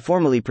somehow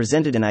informally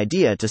presented an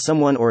idea to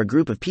someone or a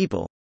group of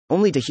people,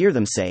 only to hear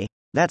them say,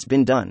 "That's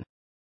been done."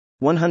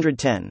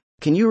 110.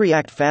 Can you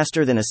react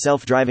faster than a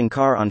self-driving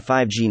car on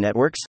 5G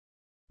networks?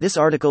 This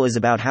article is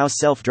about how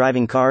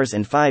self-driving cars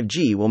and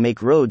 5G will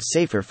make roads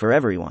safer for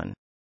everyone.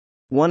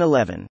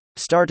 111.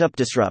 Startup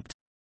Disrupt.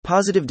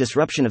 Positive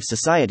disruption of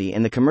society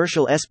and the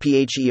commercial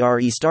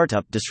SPHERE.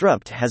 Startup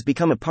Disrupt has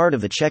become a part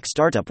of the Czech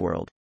startup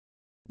world.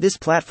 This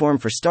platform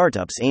for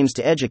startups aims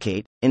to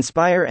educate,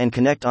 inspire, and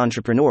connect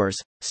entrepreneurs,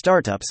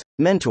 startups,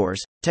 mentors,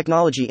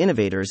 technology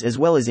innovators, as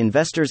well as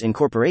investors and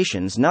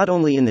corporations not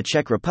only in the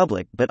Czech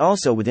Republic but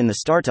also within the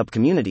startup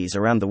communities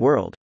around the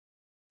world.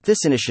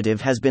 This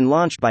initiative has been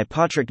launched by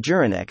Patrik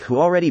Juranek, who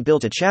already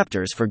built a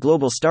chapters for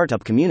global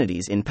startup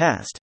communities in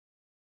past.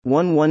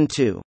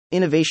 112.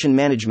 Innovation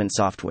management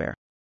software.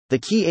 The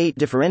key 8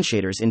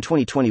 differentiators. In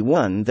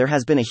 2021, there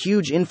has been a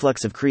huge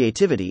influx of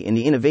creativity in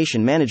the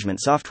innovation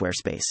management software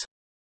space.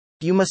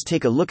 You must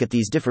take a look at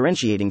these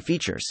differentiating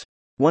features.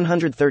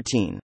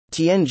 113.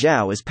 Tian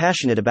Zhao is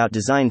passionate about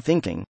design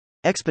thinking,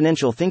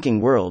 exponential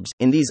thinking worlds,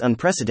 in these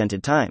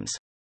unprecedented times.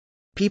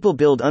 People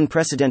build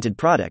unprecedented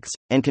products,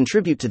 and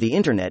contribute to the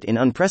internet in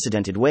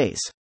unprecedented ways.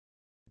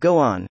 Go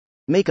on.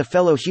 Make a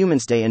fellow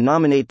Humans Day and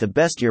nominate the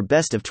best your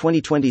best of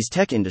 2020's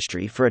tech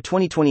industry for a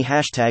 2020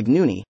 hashtag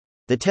Noonie,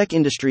 the tech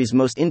industry's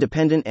most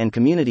independent and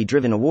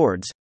community-driven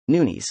awards,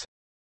 Noonies.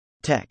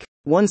 Tech.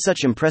 One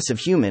such impressive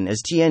human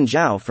is Tian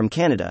Zhao from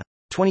Canada,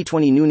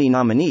 2020 Noonie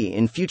nominee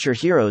in Future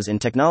Heroes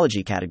and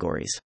Technology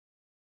categories.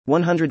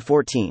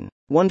 114.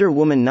 Wonder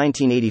Woman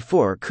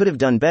 1984 could have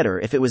done better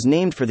if it was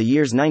named for the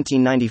years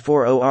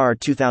 1994 or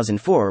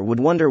 2004.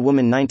 Would Wonder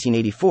Woman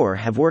 1984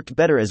 have worked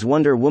better as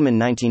Wonder Woman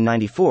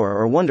 1994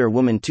 or Wonder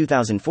Woman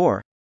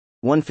 2004?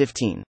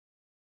 115.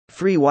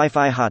 Free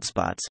Wi-Fi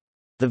hotspots.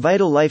 The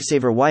Vital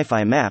Lifesaver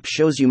Wi-Fi map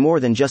shows you more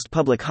than just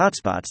public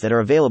hotspots that are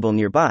available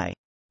nearby,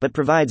 but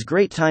provides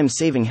great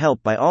time-saving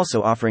help by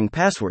also offering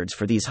passwords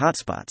for these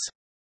hotspots.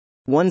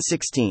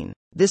 116.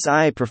 This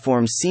AI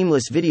performs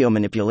seamless video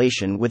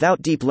manipulation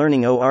without deep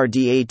learning.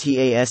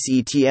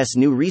 ORDATASETS.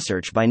 New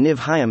research by Niv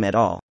Hayam et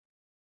al.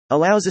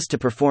 allows us to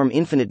perform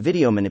infinite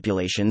video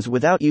manipulations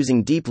without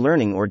using deep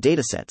learning or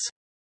datasets.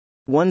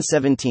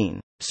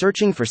 117.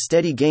 Searching for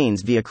steady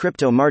gains via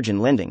crypto margin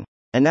lending.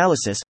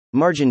 Analysis.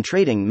 Margin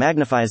trading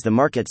magnifies the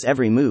market's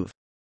every move.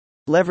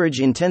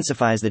 Leverage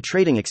intensifies the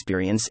trading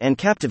experience and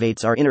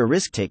captivates our inner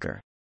risk taker.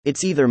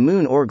 It's either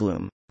moon or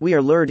gloom. We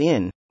are lured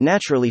in,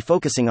 naturally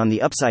focusing on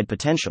the upside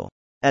potential.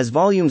 As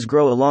volumes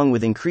grow along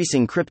with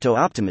increasing crypto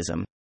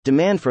optimism,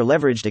 demand for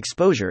leveraged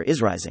exposure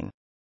is rising.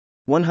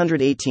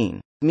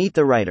 118. Meet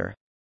the writer.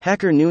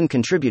 Hacker Noon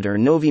contributor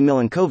Novi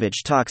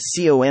Milankovic talks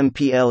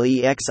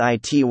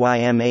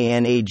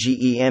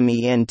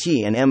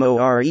COMPLEXITYMANAGEMENT and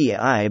MORE.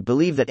 I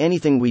believe that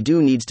anything we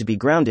do needs to be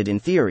grounded in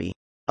theory,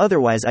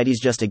 otherwise it's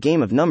just a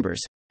game of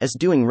numbers, as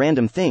doing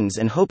random things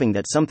and hoping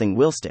that something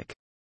will stick.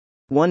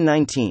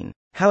 119.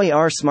 How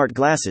AR smart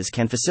glasses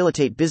can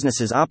facilitate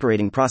businesses'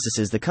 operating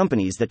processes. The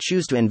companies that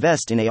choose to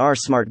invest in AR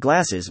smart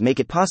glasses make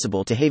it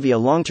possible to have a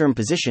long-term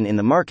position in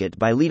the market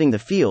by leading the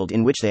field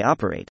in which they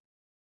operate.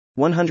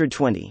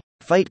 120.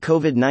 Fight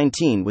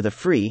COVID-19 with a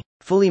free,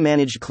 fully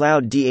managed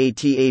cloud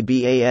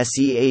database.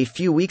 A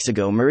few weeks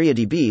ago,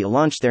 MariaDB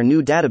launched their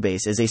new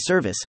database as a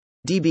service,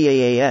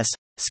 DBaaS,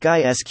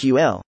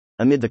 SkySQL,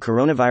 amid the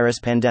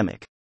coronavirus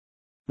pandemic.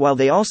 While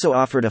they also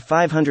offered a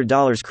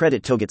 $500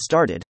 credit to get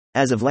started,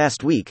 as of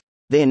last week,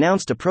 they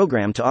announced a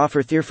program to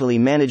offer Theorfully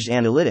Managed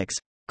Analytics,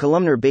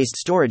 columnar-based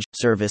storage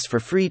service for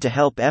free to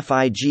help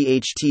fight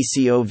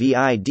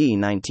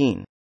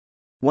COVID-19.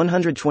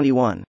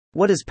 121.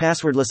 What is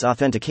passwordless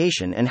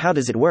authentication and how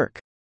does it work?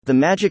 The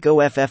magic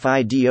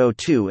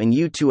OFFIDO2 and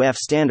U2F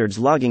standards.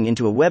 Logging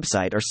into a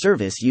website or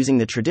service using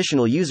the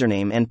traditional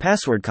username and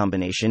password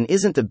combination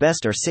isn't the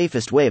best or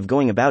safest way of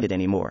going about it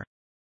anymore.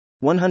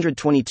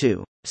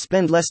 122.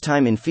 Spend less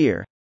time in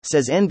fear,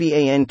 says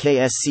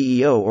NBANK's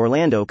CEO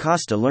Orlando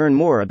Costa. Learn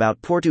more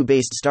about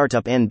Porto-based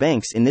startup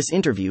NBanks in this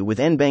interview with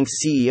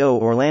NBank's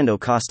CEO Orlando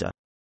Costa.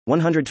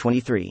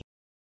 123.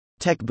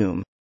 Tech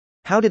boom.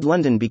 How did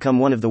London become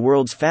one of the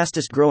world's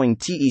fastest growing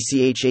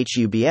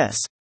techhubs?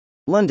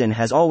 London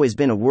has always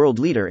been a world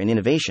leader in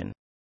innovation.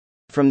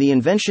 From the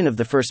invention of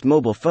the first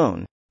mobile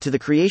phone, to the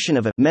creation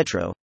of a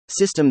metro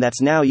system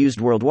that's now used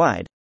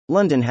worldwide,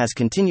 London has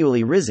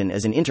continually risen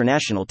as an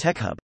international tech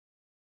hub.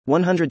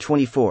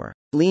 124.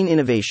 Lean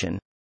innovation.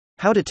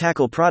 How to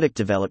tackle product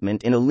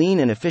development in a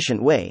lean and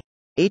efficient way.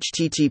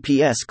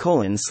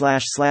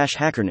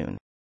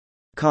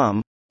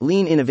 https://hackernoon.com.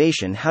 Lean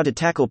innovation. How to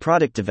tackle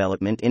product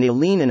development in a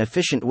lean and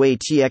efficient way.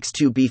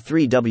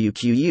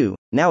 TX2B3WQU.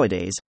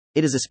 Nowadays,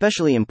 it is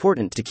especially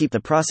important to keep the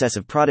process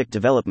of product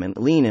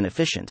development lean and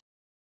efficient.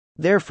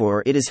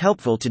 Therefore, it is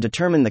helpful to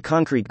determine the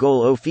concrete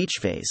goal of each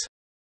phase.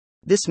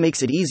 This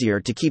makes it easier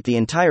to keep the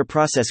entire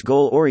process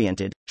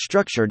goal-oriented,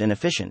 structured and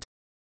efficient.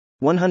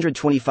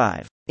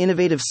 125.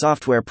 Innovative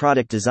software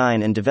product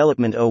design and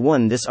development.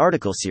 01. This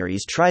article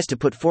series tries to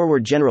put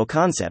forward general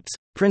concepts,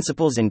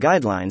 principles and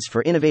guidelines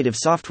for innovative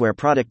software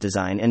product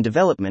design and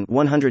development.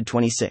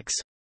 126.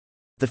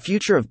 The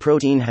future of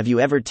protein. Have you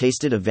ever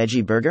tasted a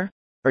veggie burger?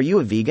 Are you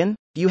a vegan?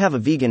 Do you have a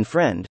vegan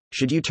friend?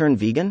 Should you turn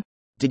vegan?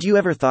 Did you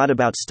ever thought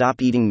about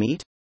stop eating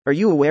meat? Are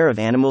you aware of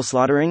animal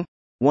slaughtering?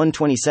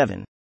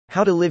 127.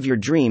 How to live your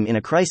dream in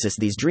a crisis.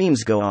 These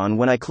dreams go on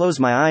when I close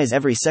my eyes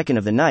every second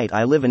of the night.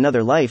 I live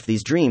another life.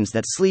 These dreams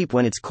that sleep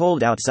when it's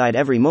cold outside.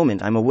 Every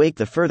moment I'm awake,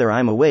 the further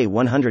I'm away.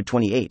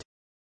 128.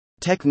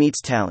 Tech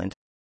meets talent.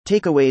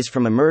 Takeaways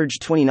from Emerge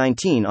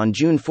 2019. On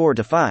June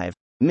 4-5,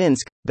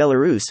 Minsk,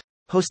 Belarus,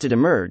 hosted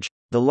Emerge,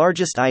 the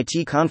largest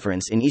IT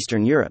conference in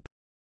Eastern Europe.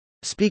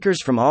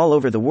 Speakers from all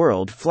over the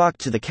world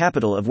flocked to the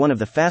capital of one of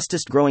the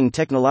fastest growing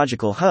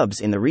technological hubs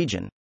in the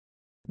region.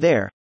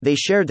 There, they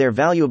shared their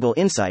valuable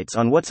insights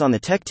on what's on the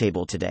tech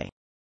table today.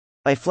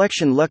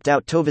 iFlexion lucked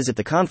out to visit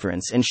the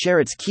conference and share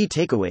its key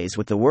takeaways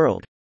with the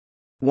world.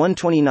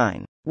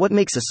 129. What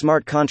makes a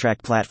smart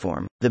contract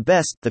platform the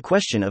best? The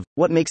question of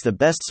what makes the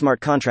best smart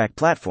contract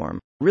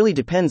platform really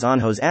depends on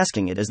who's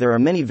asking it, as there are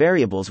many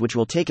variables which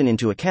will taken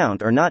into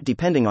account or not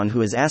depending on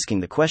who is asking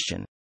the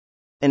question.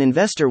 An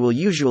investor will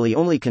usually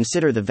only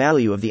consider the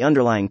value of the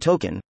underlying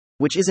token,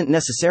 which isn't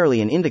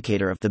necessarily an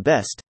indicator of the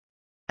best.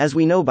 As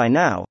we know by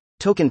now,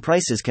 Token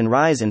prices can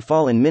rise and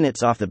fall in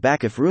minutes off the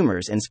back of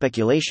rumors and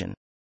speculation.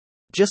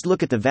 Just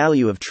look at the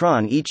value of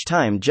Tron each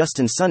time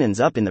Justin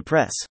Sun's up in the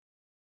press.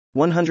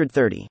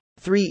 130.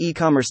 3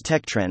 e-commerce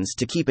tech trends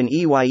to keep an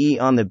EYE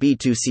on the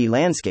B2C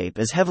landscape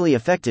is heavily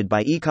affected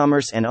by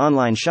e-commerce and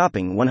online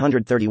shopping.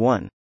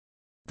 131.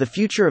 The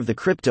future of the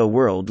crypto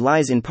world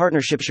lies in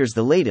partnerships.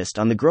 The latest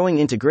on the growing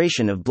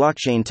integration of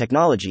blockchain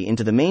technology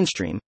into the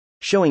mainstream,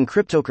 showing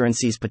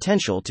cryptocurrency's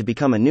potential to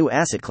become a new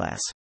asset class.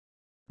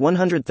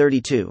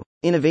 132.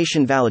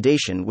 Innovation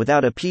validation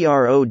without a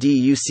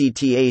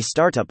PRODUCTA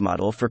startup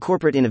model for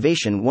corporate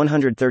innovation.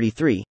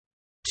 133.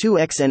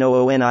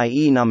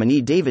 2XNOONIE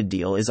nominee David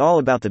Deal is all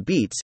about the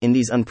beats in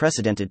these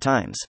unprecedented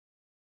times.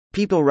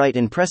 People write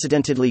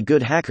unprecedentedly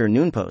good Hacker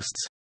Noon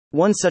posts.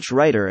 One such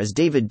writer is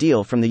David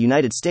Deal from the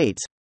United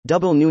States,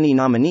 double Noonie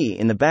nominee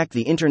in the Back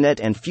the Internet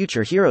and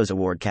Future Heroes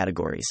Award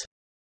categories.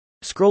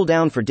 Scroll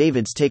down for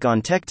David's take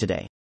on tech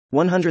today.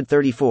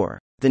 134.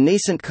 The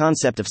nascent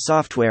concept of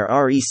software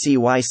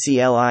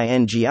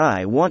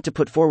recycling want to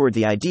put forward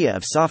the idea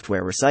of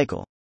software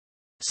recycle.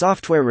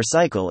 Software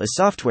recycle is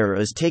software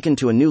is taken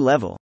to a new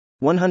level.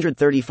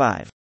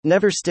 135.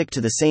 Never stick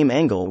to the same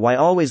angle. Why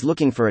always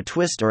looking for a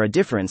twist or a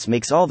difference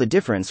makes all the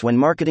difference when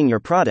marketing your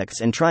products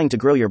and trying to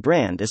grow your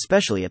brand,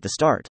 especially at the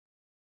start.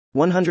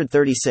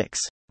 136.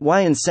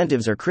 Why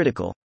incentives are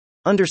critical.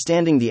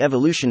 Understanding the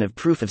evolution of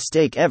proof of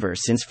stake ever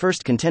since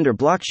first contender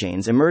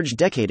blockchains emerged a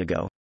decade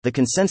ago, the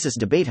consensus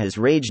debate has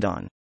raged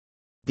on.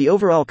 The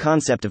overall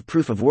concept of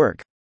proof of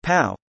work,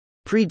 POW,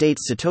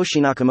 predates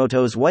Satoshi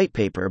Nakamoto's white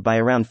paper by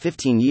around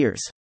 15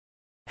 years.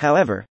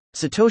 However,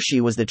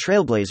 Satoshi was the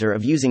trailblazer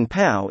of using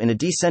POW in a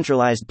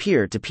decentralized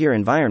peer-to-peer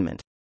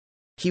environment.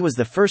 He was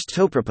the first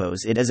to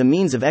propose it as a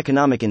means of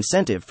economic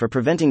incentive for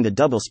preventing the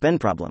double spend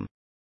problem.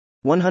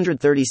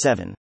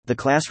 137. The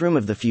classroom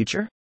of the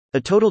future? A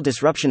total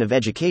disruption of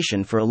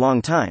education. For a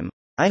long time,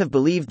 I have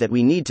believed that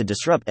we need to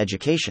disrupt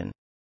education.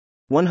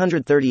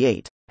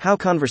 138. How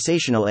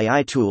conversational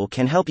AI tool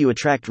can help you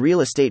attract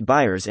real estate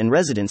buyers and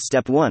residents.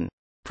 Step 1.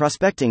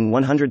 Prospecting.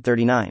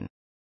 139.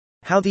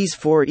 How these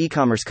 4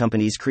 e-commerce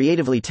companies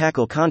creatively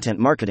tackle content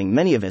marketing.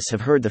 Many of us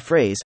have heard the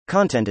phrase,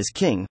 content is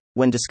king,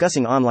 when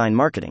discussing online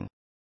marketing.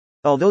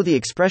 Although the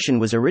expression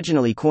was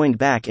originally coined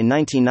back in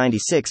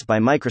 1996 by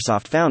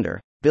Microsoft founder,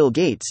 Bill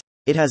Gates,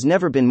 it has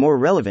never been more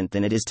relevant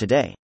than it is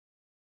today.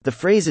 The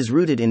phrase is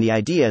rooted in the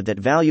idea that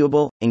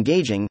valuable,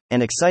 engaging,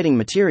 and exciting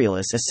material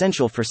is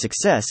essential for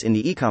success in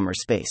the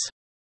e-commerce space.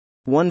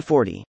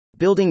 140.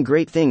 Building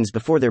great things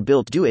before they're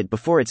built. Do it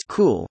before it's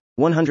cool.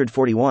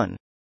 141.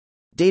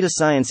 Data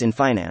science in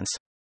finance.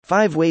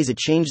 5 ways it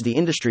changed the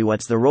industry.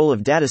 What's the role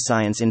of data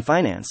science in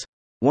finance?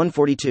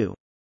 142.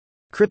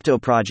 Crypto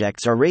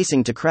projects are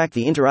racing to crack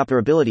the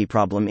interoperability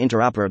problem.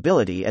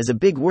 Interoperability is a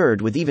big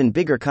word with even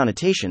bigger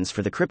connotations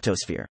for the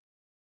cryptosphere.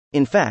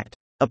 In fact,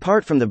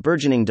 apart from the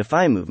burgeoning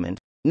DeFi movement,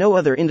 no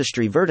other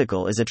industry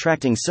vertical is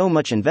attracting so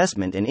much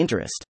investment and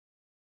interest.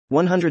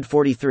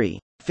 143.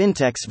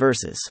 Fintechs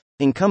versus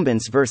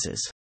incumbents versus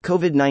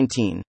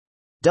COVID-19.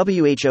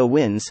 WHO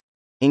wins.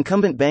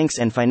 Incumbent banks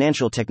and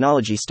financial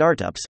technology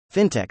startups,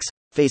 fintechs,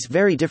 face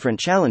very different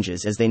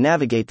challenges as they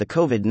navigate the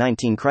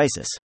COVID-19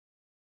 crisis.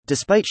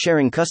 Despite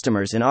sharing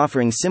customers and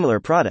offering similar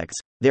products,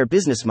 their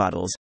business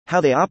models,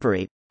 how they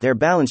operate, their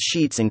balance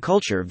sheets and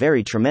culture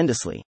vary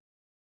tremendously.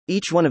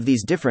 Each one of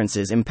these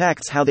differences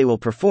impacts how they will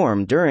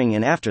perform during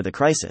and after the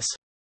crisis.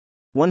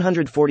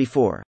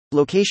 144.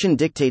 Location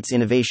dictates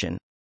innovation.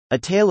 A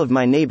tale of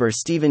my neighbor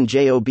Stephen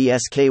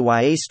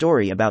Jobskya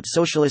story about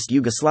socialist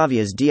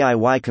Yugoslavia's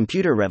DIY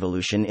computer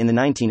revolution in the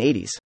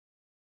 1980s.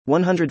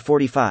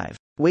 145.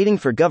 Waiting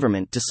for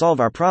government to solve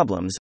our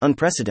problems,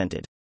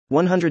 unprecedented.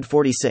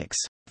 146.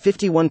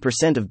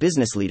 51% of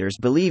business leaders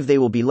believe they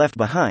will be left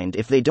behind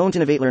if they don't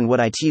innovate. Learn what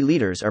IT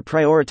leaders are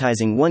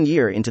prioritizing 1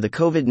 year into the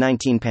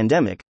COVID-19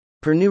 pandemic,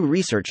 per new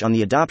research on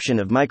the adoption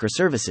of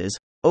microservices,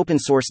 open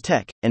source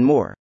tech, and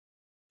more.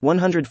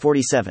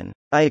 147.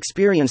 I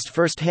experienced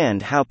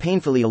firsthand how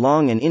painfully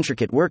long and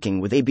intricate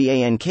working with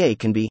ABANK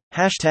can be.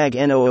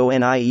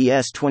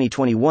 #NOONIES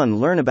 2021.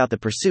 Learn about the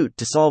pursuit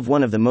to solve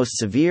one of the most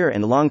severe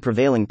and long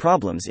prevailing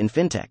problems in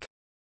fintech.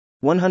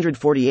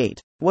 148.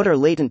 What are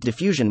latent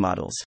diffusion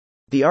models?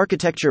 The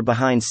architecture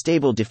behind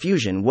Stable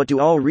Diffusion. What do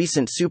all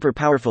recent super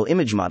powerful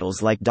image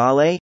models like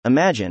DALL-E,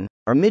 Imagen,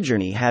 or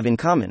Midjourney have in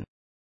common?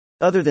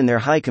 Other than their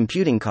high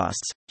computing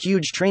costs,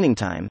 huge training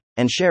time,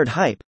 and shared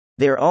hype,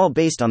 they are all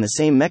based on the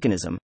same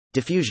mechanism,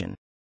 diffusion.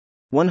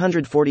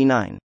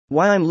 149.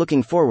 Why I'm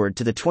looking forward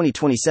to the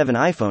 2027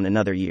 iPhone.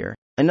 Another year,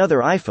 another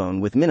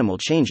iPhone with minimal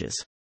changes.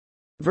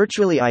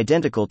 Virtually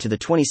identical to the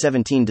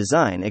 2017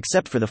 design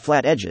except for the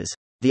flat edges,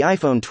 the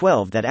iPhone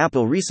 12 that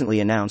Apple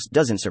recently announced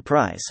doesn't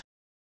surprise.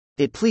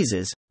 It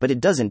pleases, but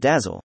it doesn't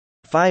dazzle.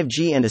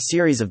 5G and a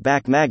series of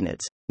back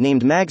magnets,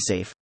 named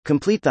MagSafe,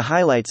 complete the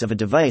highlights of a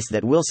device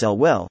that will sell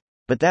well,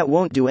 but that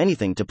won't do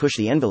anything to push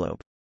the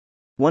envelope.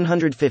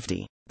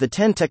 150. The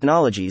 10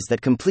 technologies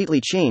that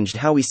completely changed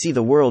how we see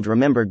the world.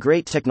 Remember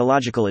great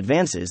technological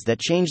advances that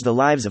changed the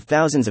lives of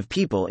thousands of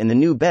people in the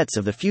new bets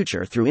of the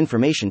future through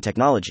information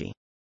technology.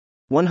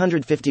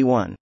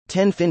 151.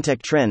 10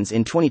 FinTech Trends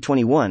in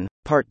 2021,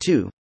 Part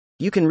 2.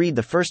 You can read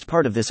the first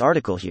part of this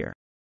article here.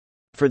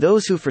 For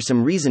those who for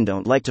some reason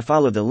don't like to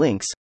follow the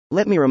links,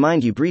 let me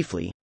remind you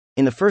briefly.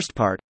 In the first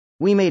part,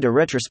 we made a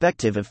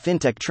retrospective of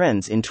FinTech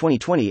trends in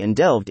 2020 and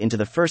delved into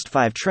the first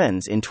 5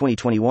 trends in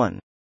 2021.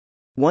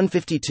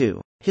 152.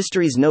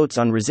 History's Notes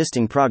on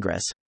Resisting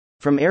Progress.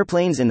 From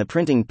airplanes in the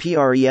printing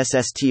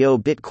presto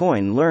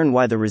Bitcoin, learn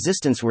why the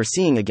resistance we're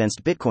seeing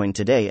against Bitcoin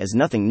today is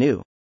nothing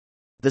new.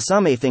 The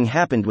same thing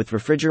happened with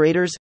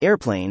refrigerators,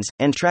 airplanes,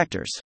 and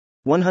tractors.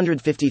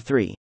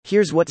 153.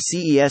 Here's what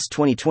CES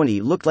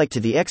 2020 looked like to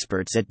the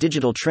experts at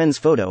Digital Trends.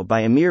 Photo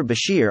by Amir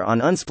Bashir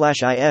on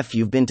Unsplash. If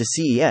you've been to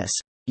CES,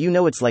 you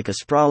know it's like a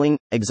sprawling,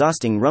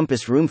 exhausting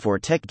rumpus room for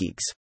tech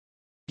geeks.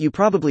 You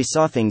probably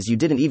saw things you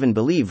didn't even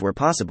believe were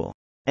possible.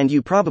 And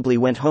you probably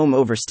went home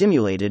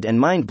overstimulated and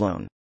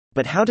mind-blown.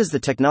 But how does the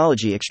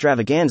technology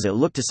extravaganza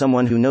look to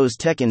someone who knows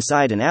tech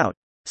inside and out,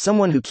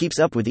 someone who keeps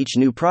up with each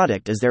new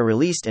product as they're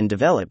released and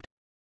developed?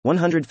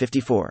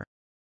 154.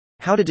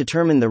 How to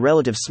determine the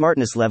relative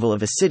smartness level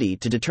of a city.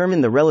 To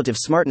determine the relative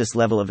smartness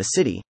level of a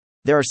city,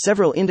 there are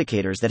several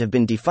indicators that have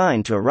been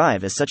defined to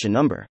arrive as such a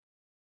number.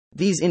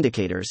 These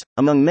indicators,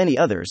 among many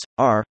others,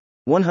 are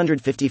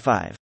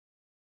 155.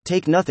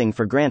 Take nothing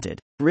for granted.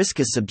 Risk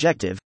is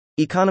subjective.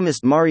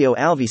 Economist Mario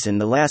Alvesen.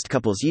 The last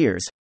couple's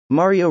years,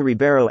 Mario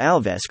Ribeiro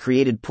Alves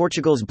created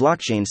Portugal's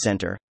blockchain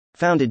center,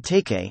 founded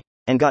Take,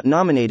 and got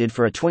nominated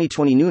for a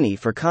 2020 Noonie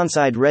for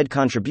Conside Red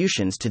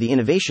contributions to the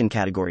innovation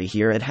category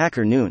here at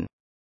Hacker Noon.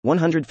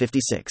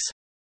 156.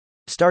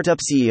 Startup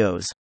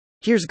CEOs.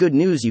 Here's good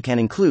news you can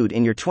include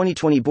in your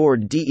 2020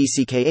 board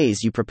DECK.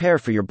 As you prepare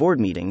for your board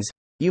meetings,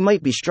 you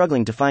might be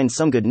struggling to find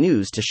some good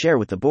news to share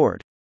with the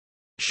board.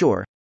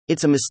 Sure,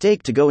 it's a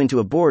mistake to go into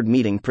a board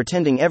meeting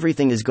pretending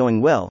everything is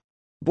going well.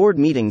 Board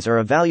meetings are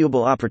a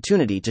valuable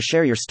opportunity to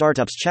share your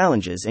startup's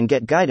challenges and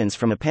get guidance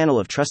from a panel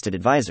of trusted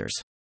advisors.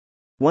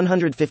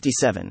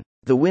 157.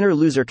 The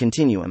Winner-Loser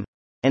Continuum.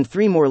 And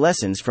 3 more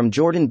lessons from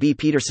Jordan B.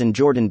 Peterson.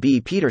 Jordan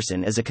B.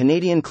 Peterson is a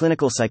Canadian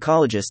clinical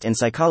psychologist and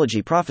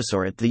psychology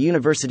professor at the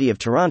University of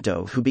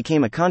Toronto who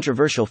became a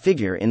controversial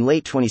figure in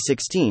late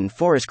 2016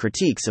 for his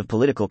critiques of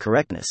political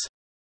correctness.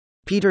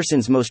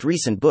 Peterson's most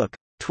recent book,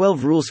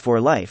 12 Rules for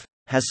Life,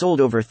 has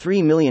sold over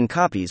 3 million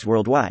copies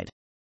worldwide.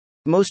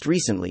 Most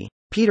recently,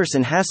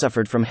 Peterson has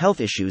suffered from health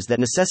issues that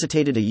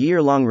necessitated a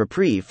year-long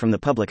reprieve from the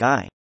public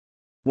eye.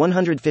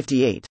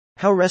 158.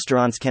 How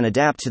restaurants can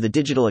adapt to the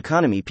digital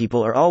economy.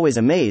 People are always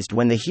amazed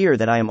when they hear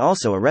that I am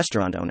also a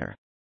restaurant owner.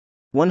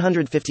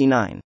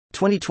 159.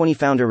 2020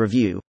 Founder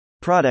Review.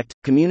 Product,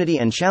 Community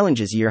and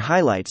Challenges. Year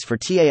highlights for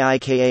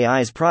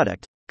TAIKAI's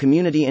product,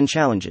 community and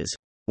challenges.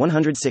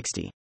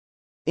 160.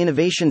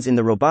 Innovations in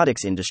the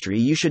robotics industry.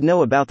 You should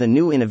know about the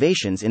new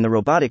innovations in the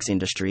robotics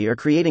industry are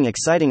creating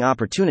exciting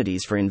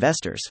opportunities for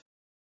investors.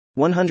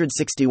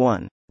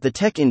 161. The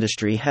tech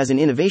industry has an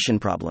innovation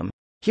problem.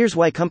 Here's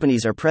why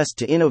companies are pressed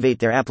to innovate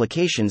their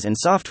applications and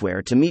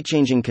software to meet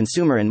changing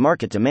consumer and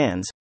market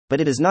demands, but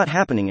it is not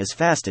happening as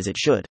fast as it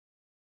should.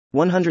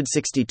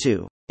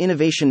 162.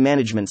 Innovation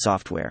management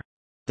software.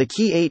 The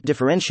key 8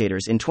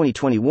 differentiators in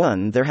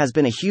 2021. There has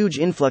been a huge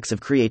influx of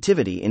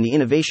creativity in the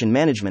innovation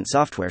management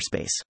software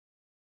space.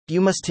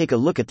 You must take a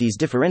look at these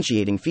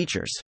differentiating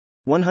features.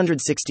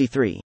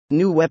 163.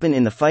 New weapon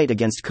in the fight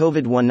against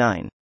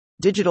COVID-19.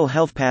 Digital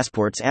health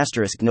passports.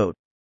 Note.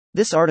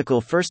 This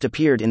article first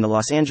appeared in the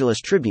Los Angeles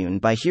Tribune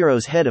by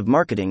Hero's head of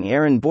marketing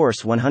Aaron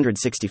Borse.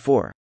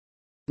 164.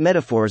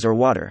 Metaphors or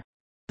water.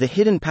 The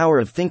hidden power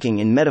of thinking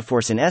in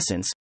metaphors. In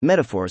essence,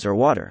 metaphors are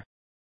water.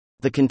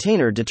 The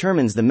container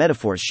determines the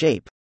metaphor's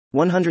shape.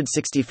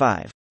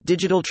 165.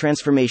 Digital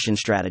transformation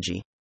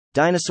strategy.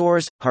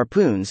 Dinosaurs,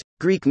 harpoons,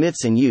 Greek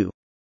myths and you.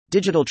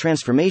 Digital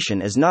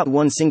transformation is not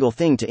one single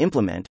thing to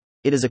implement,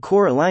 it is a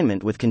core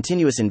alignment with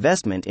continuous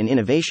investment in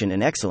innovation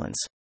and excellence.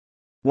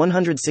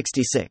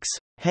 166.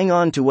 Hang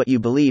on to what you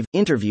believe.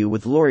 Interview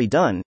with Laurie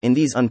Dunn. In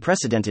these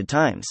unprecedented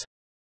times,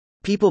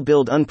 people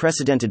build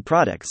unprecedented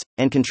products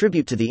and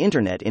contribute to the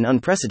internet in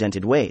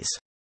unprecedented ways.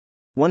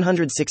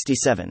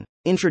 167.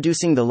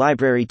 Introducing the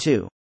Library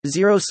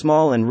 2.0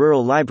 Small and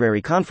Rural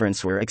Library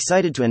Conference. We're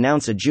excited to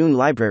announce a June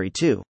Library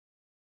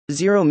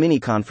 2.0 mini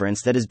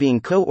conference that is being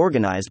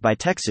co-organized by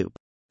TechSoup.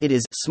 It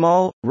is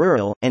small,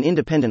 rural, and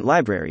independent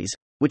libraries,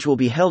 which will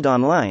be held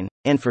online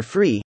and for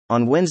free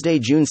on Wednesday,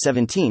 June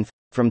 17th,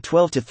 from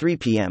 12 to 3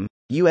 p.m.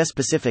 U.S.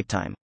 Pacific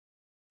Time.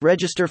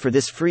 Register for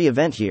this free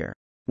event here.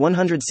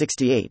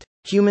 168.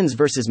 Humans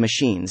versus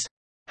Machines.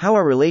 How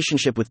our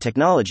relationship with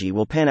technology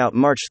will pan out.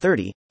 March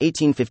 30,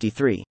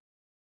 1853.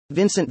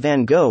 Vincent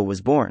van Gogh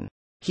was born.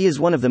 He is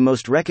one of the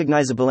most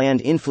recognizable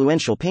and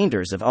influential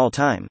painters of all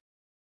time.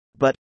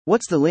 But,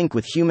 what's the link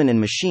with human and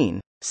machine,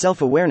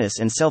 self-awareness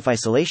and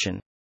self-isolation?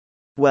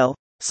 Well,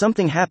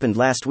 something happened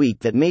last week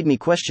that made me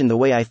question the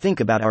way I think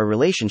about our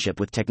relationship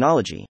with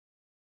technology.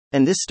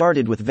 And this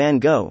started with Van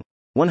Gogh.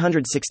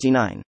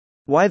 169.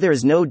 Why there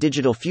is no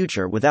digital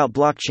future without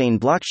blockchain.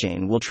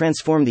 Blockchain will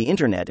transform the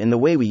internet and the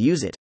way we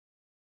use it.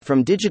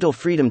 From digital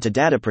freedom to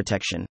data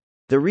protection,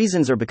 The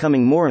reasons are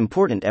becoming more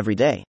important every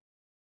day.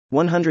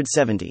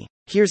 170.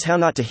 Here's how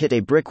not to hit a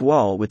brick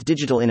wall with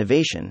digital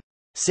innovation.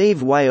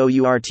 Save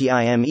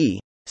YOURTIME.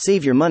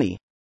 Save your money.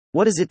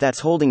 What is it that's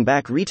holding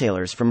back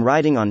retailers from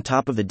riding on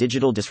top of the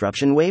digital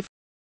disruption wave?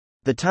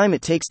 The time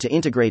it takes to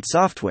integrate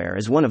software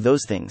is one of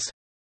those things.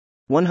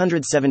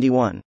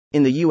 171.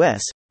 In the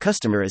US,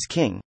 customer is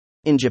king.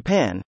 In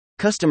Japan,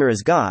 customer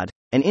is God.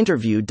 An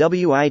interview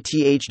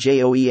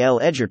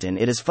Withjoel Edgerton.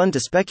 It is fun to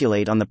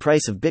speculate on the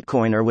price of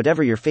Bitcoin or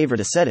whatever your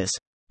favorite asset is,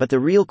 but the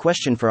real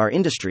question for our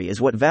industry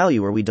is what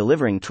value are we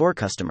delivering to our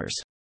customers?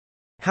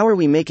 How are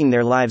we making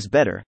their lives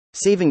better,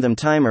 saving them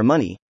time or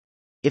money?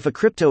 If a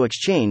crypto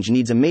exchange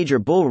needs a major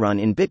bull run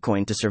in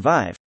Bitcoin to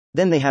survive,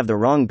 then they have the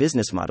wrong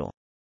business model.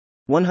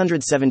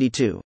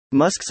 172.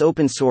 Musk's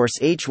open source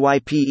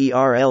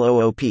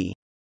HYPERLOOP.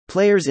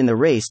 Players in the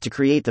race to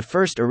create the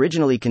first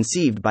originally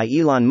conceived by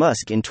Elon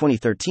Musk in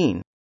 2013,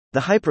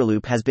 the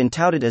Hyperloop has been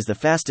touted as the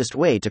fastest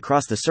way to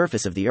cross the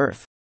surface of the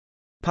Earth.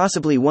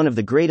 Possibly one of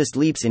the greatest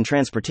leaps in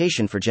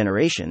transportation for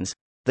generations,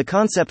 the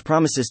concept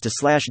promises to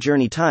slash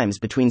journey times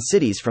between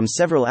cities from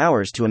several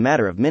hours to a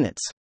matter of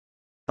minutes.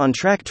 On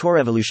track to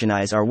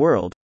revolutionize our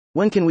world,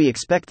 when can we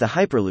expect the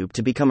Hyperloop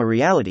to become a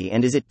reality,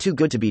 and is it too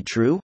good to be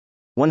true?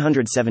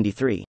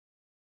 173.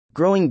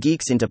 Growing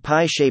geeks into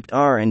pie-shaped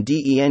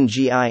R&D.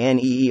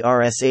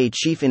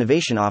 Chief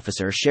Innovation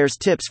Officer shares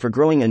tips for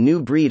growing a new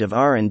breed of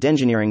R&D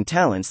engineering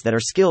talents that are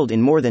skilled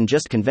in more than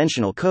just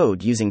conventional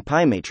code using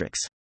Pi Matrix.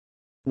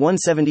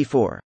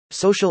 174.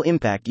 Social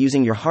impact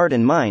using your heart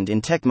and mind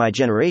in tech. My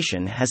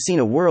generation has seen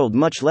a world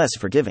much less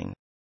forgiving.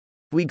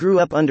 We grew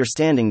up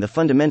understanding the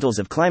fundamentals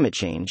of climate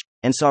change,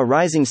 and saw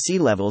rising sea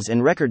levels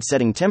and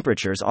record-setting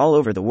temperatures all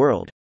over the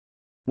world.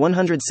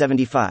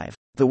 175.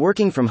 The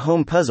working from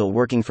home puzzle.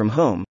 Working from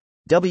home,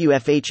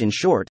 WFH in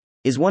short,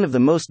 is one of the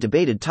most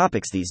debated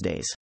topics these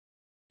days.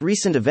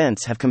 Recent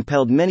events have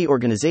compelled many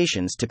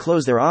organizations to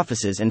close their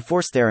offices and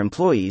force their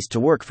employees to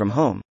work from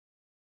home.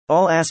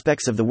 All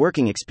aspects of the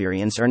working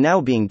experience are now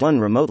being done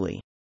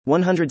remotely.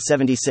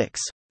 176.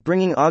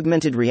 Bringing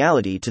augmented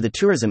reality to the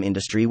tourism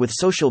industry with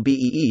Social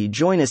Bee.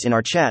 Join us in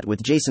our chat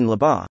with Jason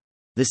Labaugh,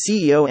 the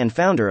CEO and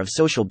founder of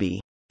Social Bee,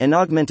 an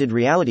augmented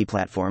reality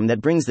platform that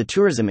brings the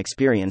tourism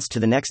experience to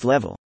the next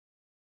level.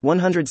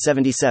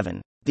 177.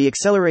 The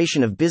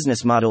acceleration of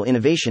business model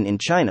innovation in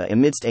China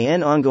amidst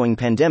an ongoing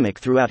pandemic.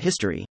 Throughout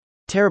history,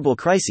 terrible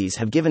crises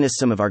have given us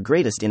some of our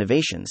greatest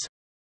innovations.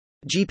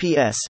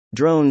 GPS,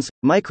 drones,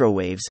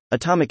 microwaves,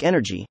 atomic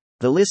energy,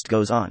 the list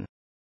goes on.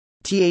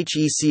 The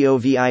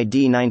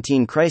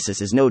COVID-19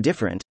 crisis is no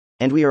different,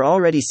 and we are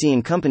already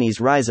seeing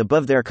companies rise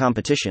above their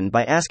competition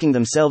by asking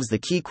themselves the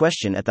key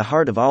question at the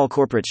heart of all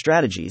corporate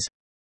strategies: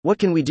 what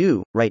can we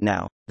do, right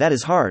now, that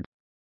is hard?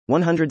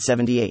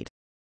 178.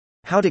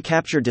 How to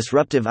capture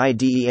disruptive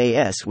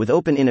ideas with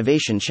open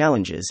innovation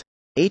challenges.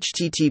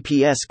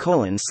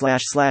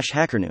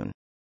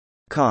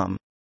 https://hackernoon.com.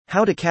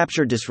 How to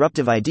capture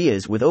disruptive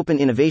ideas with open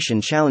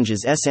innovation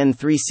challenges.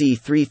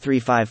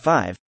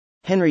 SN3C3355.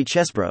 Henry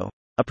Chesbrough,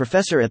 a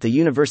professor at the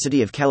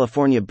University of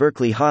California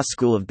Berkeley Haas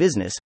School of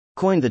Business,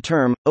 coined the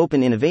term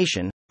open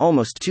innovation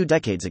almost 2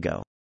 decades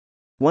ago.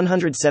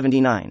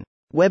 179.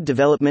 Web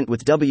development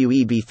with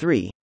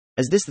Web3.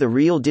 Is this the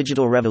real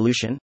digital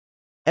revolution?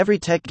 Every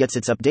tech gets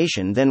its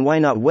updation, then why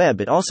not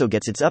web? It also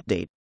gets its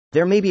update.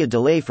 There may be a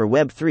delay for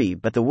Web3,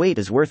 but the wait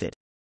is worth it.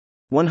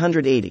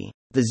 180.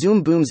 The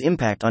Zoom boom's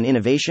impact on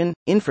innovation,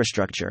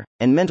 infrastructure,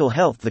 and mental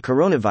health. The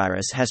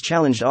coronavirus has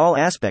challenged all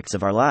aspects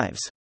of our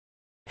lives.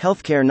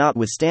 Healthcare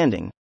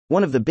notwithstanding,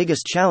 one of the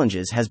biggest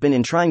challenges has been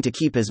in trying to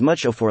keep as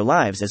much of our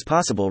lives as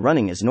possible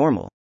running as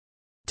normal.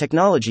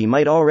 Technology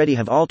might already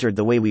have altered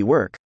the way we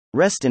work,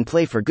 rest and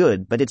play for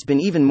good, but it's been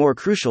even more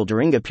crucial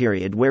during a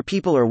period where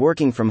people are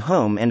working from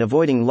home and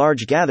avoiding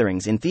large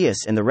gatherings in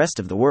Theus and the rest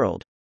of the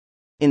world.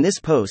 In this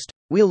post,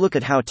 we'll look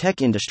at how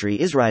tech industry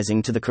is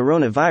rising to the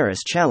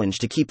coronavirus challenge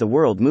to keep the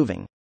world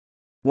moving.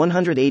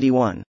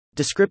 181.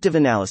 Descriptive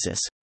analysis.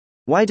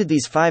 Why did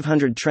these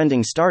 500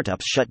 trending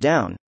startups shut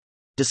down?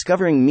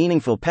 Discovering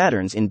meaningful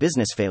patterns in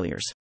business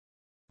failures.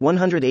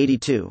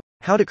 182.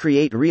 How to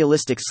create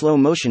realistic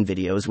slow-motion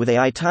videos with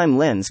AI. Time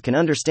Lens can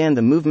understand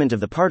the movement of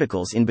the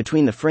particles in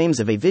between the frames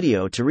of a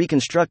video to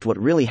reconstruct what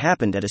really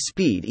happened at a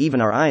speed even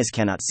our eyes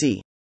cannot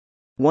see.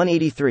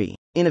 183.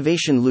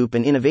 Innovation Loop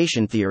and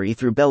Innovation Theory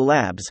through Bell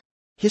Labs.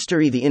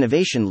 History. The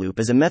innovation loop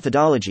is a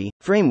methodology,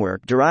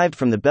 framework derived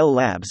from the Bell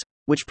Labs,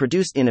 which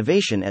produced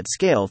innovation at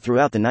scale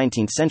throughout the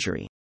 19th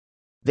century.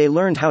 They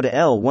learned how to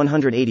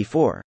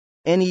L184.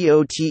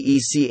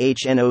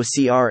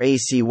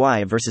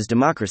 NEOTECHNOCRACY versus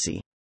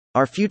democracy.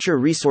 Our future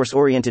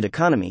resource-oriented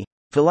economy.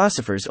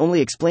 Philosophers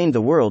only explained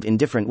the world in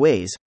different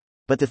ways,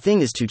 but the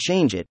thing is to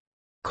change it.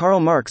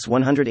 Karl Marx.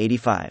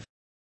 185.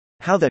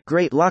 How the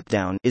Great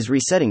Lockdown is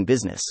resetting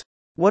business.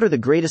 What are the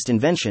greatest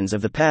inventions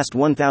of the past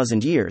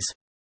 1,000 years?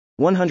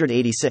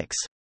 186.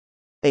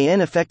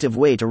 An effective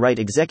way to write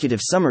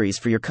executive summaries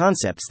for your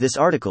concepts. This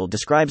article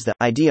describes the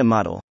idea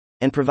model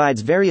and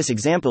provides various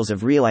examples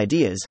of real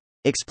ideas,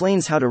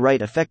 explains how to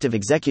write effective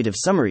executive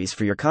summaries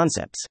for your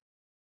concepts.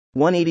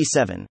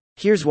 187.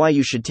 Here's why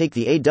you should take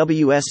the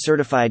AWS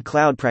Certified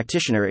Cloud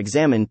Practitioner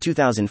exam in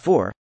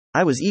 2004.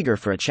 I was eager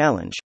for a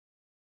challenge.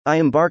 I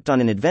embarked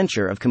on an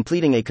adventure of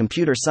completing a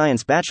computer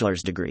science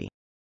bachelor's degree.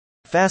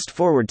 Fast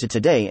forward to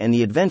today and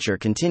the adventure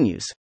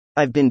continues.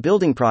 I've been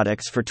building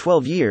products for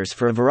 12 years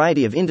for a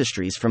variety of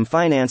industries from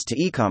finance to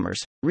e-commerce,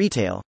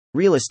 retail,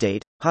 real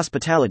estate,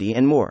 hospitality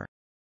and more.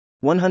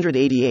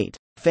 188.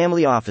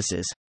 Family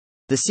offices.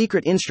 The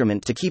secret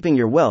instrument to keeping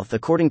your wealth.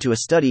 According to a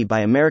study by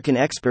American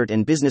expert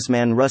and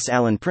businessman Russ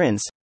Alan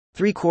Prince,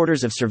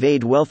 3/4 of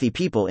surveyed wealthy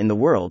people in the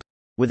world,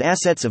 with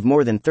assets of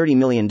more than $30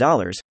 million,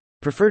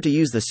 prefer to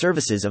use the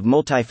services of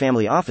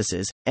multi-family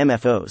offices,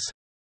 MFOs.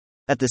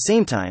 At the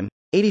same time,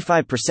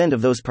 85%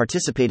 of those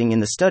participating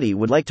in the study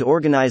would like to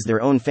organize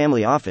their own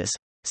family office,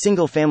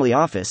 single family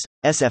office,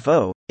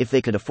 SFO, if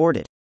they could afford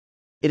it.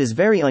 It is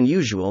very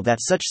unusual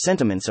that such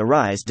sentiments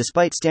arise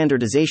despite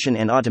standardization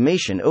and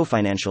automation of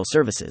financial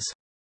services.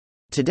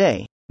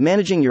 Today,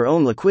 managing your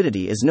own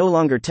liquidity is no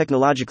longer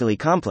technologically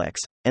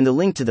complex, and the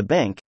link to the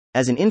bank,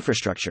 as an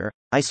infrastructure,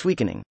 is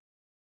weakening.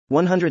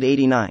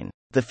 189.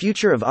 The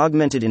future of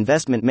augmented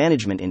investment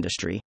management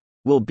industry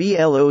will be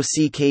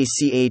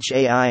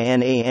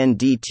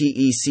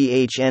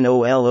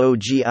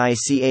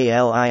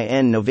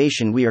LOCKCHAINANDTECHNOLOGICALIN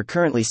Novation. We are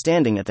currently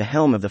standing at the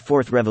helm of the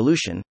fourth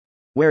revolution,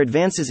 where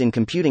advances in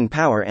computing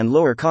power and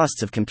lower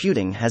costs of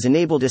computing has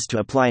enabled us to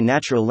apply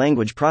natural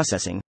language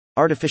processing,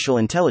 artificial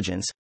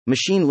intelligence,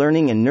 machine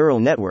learning and neural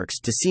networks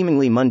to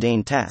seemingly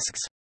mundane tasks.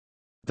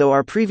 Though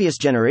our previous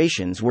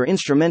generations were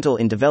instrumental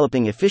in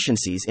developing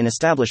efficiencies in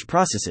established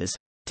processes,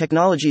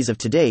 technologies of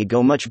today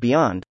go much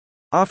beyond,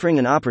 offering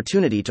an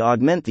opportunity to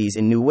augment these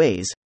in new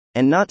ways,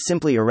 and not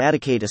simply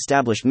eradicate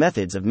established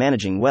methods of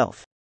managing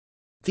wealth.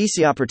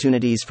 These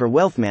opportunities for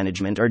wealth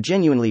management are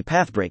genuinely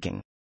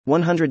path-breaking.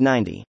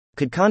 190.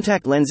 Could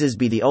contact lenses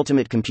be the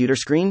ultimate computer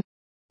screen?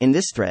 In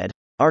this thread,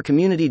 our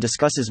community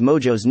discusses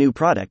Mojo's new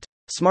product,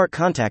 Smart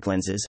Contact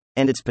Lenses,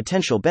 and its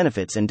potential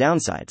benefits and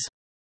downsides.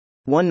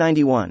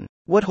 191.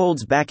 What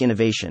holds back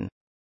innovation?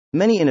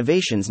 Many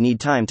innovations need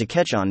time to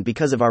catch on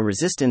because of our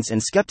resistance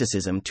and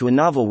skepticism to a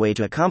novel way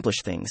to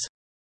accomplish things.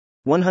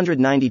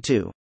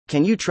 192.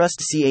 Can you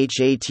trust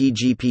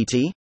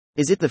ChatGPT?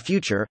 Is it the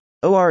future,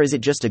 or is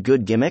it just a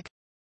good gimmick?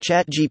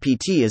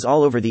 ChatGPT is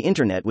all over the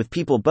internet with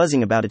people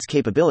buzzing about its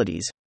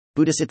capabilities,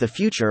 but is it the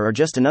future or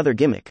just another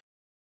gimmick?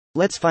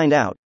 Let's find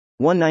out.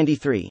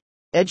 193.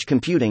 Edge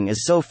computing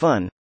is so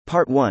fun.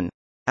 Part 1.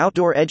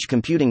 Outdoor edge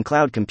computing.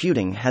 Cloud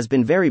computing has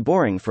been very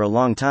boring for a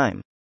long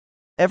time.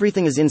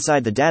 Everything is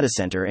inside the data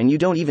center and you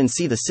don't even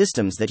see the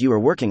systems that you are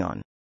working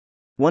on.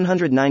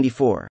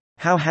 194.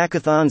 How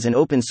hackathons and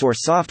open source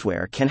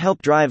software can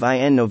help drive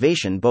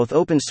innovation. Both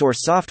open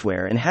source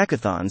software and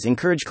hackathons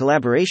encourage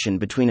collaboration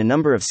between a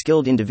number of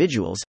skilled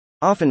individuals,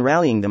 often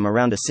rallying them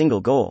around a single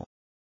goal.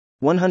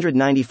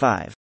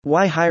 195.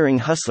 Why hiring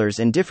hustlers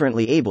and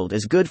differently abled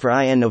is good for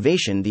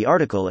innovation. The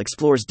article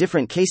explores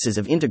different cases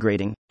of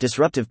integrating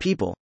disruptive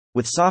people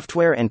with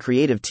software and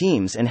creative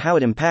teams and how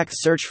it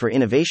impacts search for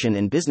innovation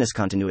and business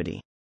continuity.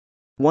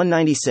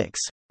 196.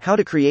 How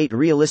to create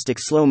realistic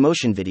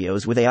slow-motion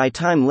videos with AI.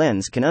 Time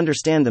Lens can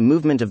understand the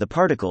movement of the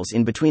particles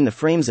in between the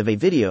frames of a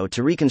video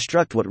to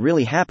reconstruct what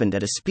really happened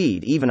at a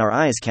speed even our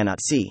eyes cannot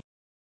see.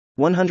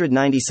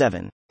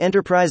 197.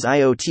 Enterprise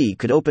IoT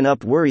could open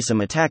up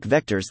worrisome attack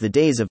vectors. The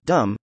days of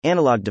dumb,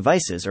 analog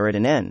devices are at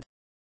an end.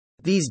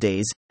 These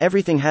days,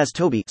 everything has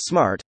to be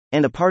smart,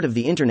 and a part of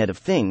the Internet of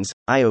Things,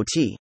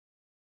 IoT.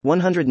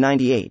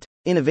 198.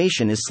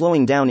 Innovation is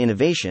slowing down.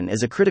 Innovation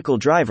is a critical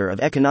driver of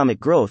economic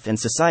growth and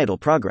societal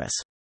progress.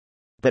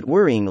 But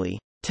worryingly,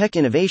 tech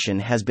innovation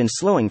has been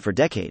slowing for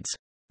decades.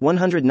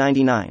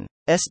 199.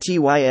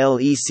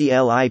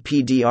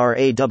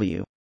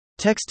 STYLECLIPDRAW.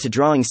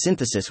 Text-to-drawing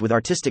synthesis with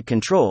artistic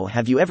control.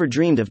 Have you ever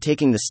dreamed of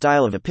taking the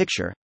style of a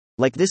picture,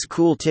 like this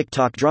cool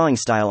TikTok drawing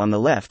style on the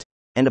left,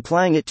 and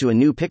applying it to a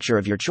new picture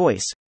of your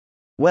choice?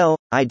 Well,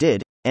 I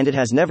did, and it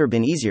has never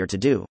been easier to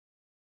do.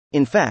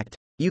 In fact,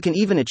 you can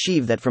even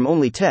achieve that from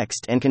only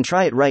text and can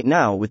try it right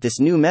now with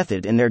this new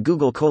method in their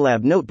Google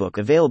Colab notebook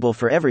available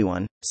for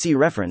everyone, see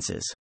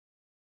references.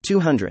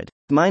 200.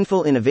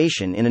 Mindful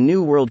innovation in a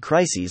new world.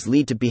 Crises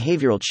lead to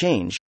behavioral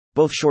change,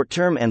 both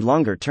short-term and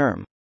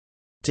longer-term.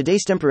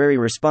 Today's temporary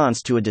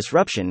response to a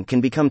disruption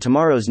can become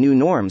tomorrow's new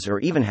norms or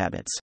even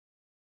habits.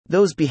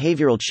 Those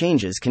behavioral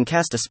changes can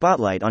cast a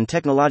spotlight on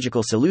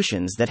technological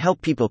solutions that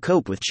help people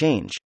cope with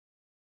change.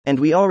 And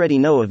we already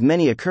know of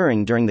many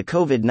occurring during the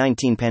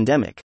COVID-19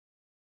 pandemic.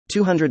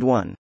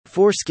 201.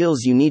 4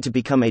 skills you need to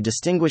become a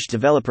distinguished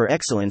developer.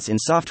 Excellence in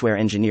software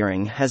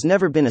engineering has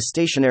never been a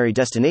stationary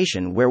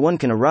destination where one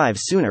can arrive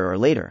sooner or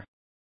later.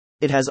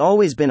 It has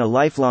always been a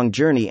lifelong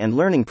journey and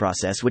learning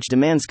process which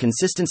demands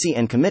consistency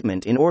and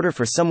commitment in order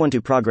for someone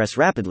to progress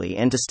rapidly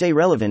and to stay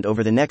relevant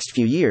over the next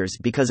few years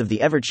because of the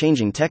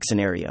ever-changing tech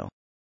scenario.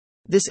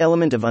 This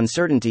element of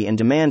uncertainty and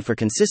demand for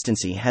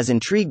consistency has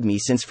intrigued me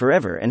since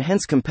forever and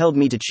hence compelled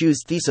me to choose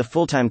this a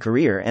full-time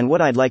career and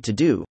what I'd like to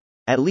do,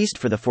 at least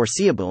for the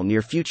foreseeable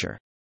near future.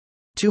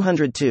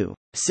 202.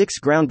 6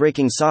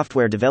 groundbreaking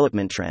software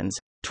development trends.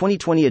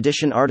 2020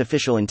 edition.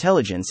 Artificial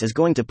intelligence is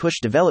going to push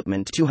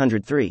development.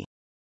 203.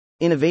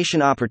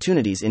 Innovation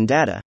opportunities in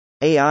data,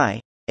 AI,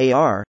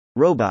 AR,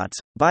 robots,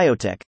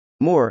 biotech,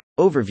 more.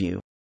 Overview.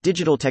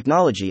 Digital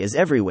technology is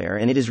everywhere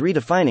and it is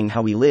redefining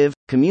how we live,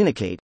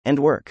 communicate, and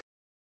work.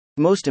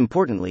 Most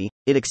importantly,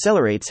 it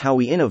accelerates how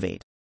we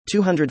innovate.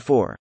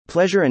 204.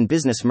 Pleasure and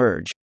business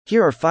merge.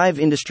 Here are 5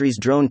 industries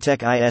drone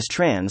tech is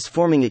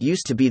transforming. It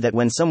used to be that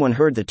when someone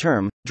heard the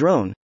term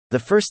drone, the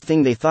first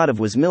thing they thought of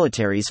was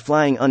militaries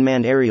flying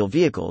unmanned aerial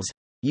vehicles,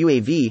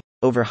 UAV,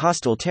 over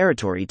hostile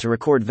territory to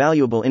record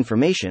valuable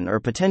information or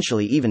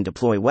potentially even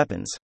deploy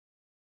weapons.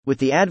 With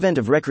the advent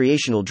of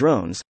recreational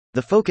drones,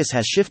 the focus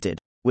has shifted,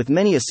 with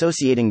many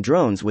associating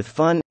drones with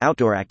fun,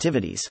 outdoor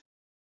activities.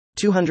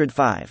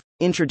 205.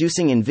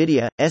 Introducing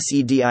NVIDIA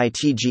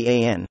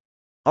SEDITGAN.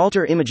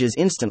 Alter images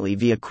instantly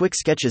via Quick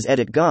Sketches.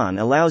 Edit GAN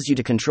allows you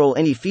to control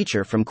any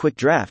feature from Quick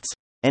Drafts,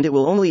 and it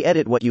will only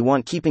edit what you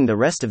want, keeping the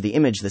rest of the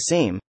image the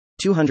same.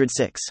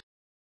 206.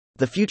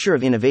 The future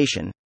of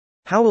innovation.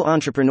 How will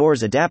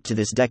entrepreneurs adapt to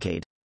this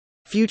decade?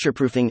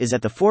 Future-proofing is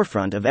at the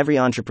forefront of every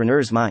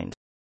entrepreneur's mind.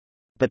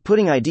 But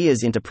putting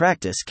ideas into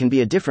practice can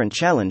be a different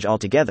challenge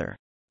altogether.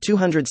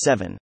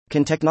 207.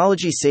 Can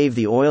technology save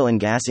the oil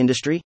and gas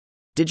industry?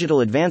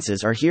 Digital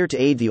advances are here to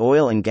aid the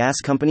oil and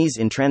gas companies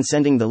in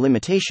transcending the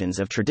limitations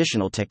of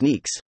traditional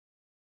techniques.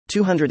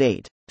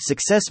 208.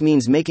 Success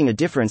means making a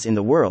difference in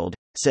the world,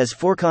 says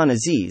Forkan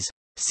Aziz,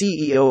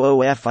 CEO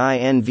of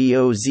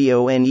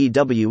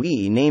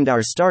Finvozonewe. Named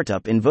our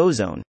startup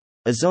InvoZone,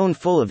 a zone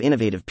full of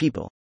innovative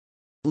people.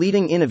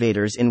 Leading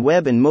innovators in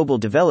web and mobile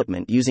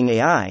development using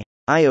AI,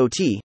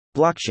 IoT,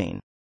 blockchain.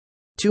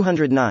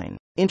 209.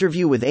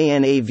 Interview with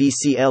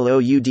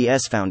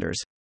ANAVCLOUDS founders.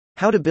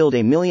 How to build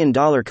 $1 million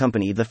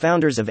company. The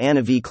founders of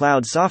ANAV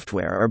Cloud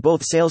Software are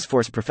both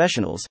Salesforce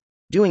professionals,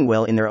 doing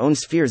well in their own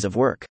spheres of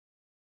work.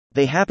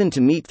 They happened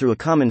to meet through a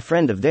common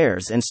friend of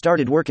theirs and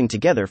started working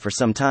together for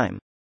some time.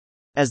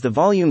 As the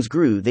volumes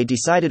grew, they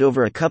decided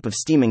over a cup of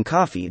steaming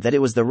coffee that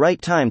it was the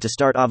right time to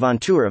start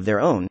aventure of their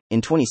own,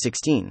 in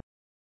 2016.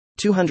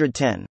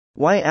 210.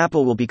 Why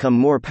Apple will become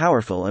more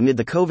powerful amid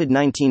the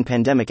COVID-19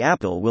 pandemic.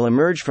 Apple will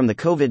emerge from the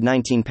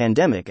COVID-19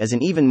 pandemic as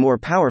an even more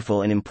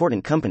powerful and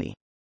important company.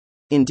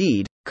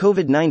 Indeed,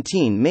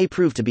 COVID-19 may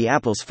prove to be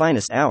Apple's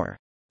finest hour.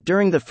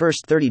 During the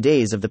first 30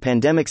 days of the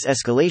pandemic's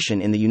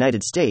escalation in the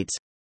United States,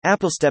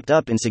 Apple stepped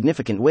up in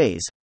significant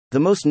ways, the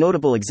most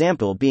notable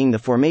example being the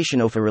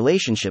formation of a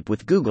relationship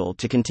with Google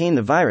to contain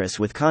the virus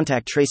with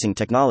contact tracing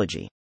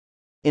technology.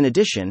 In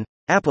addition,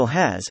 Apple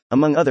has,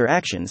 among other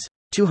actions,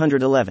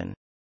 211.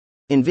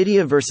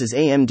 NVIDIA vs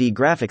AMD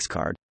graphics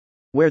card,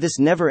 where this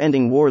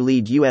never-ending war.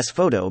 Lead US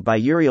photo by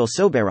Uriel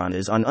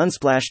Soberanas on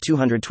Unsplash.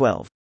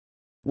 212.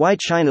 Why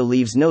China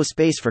leaves no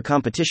space for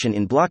competition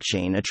in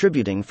blockchain.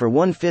 Attributing for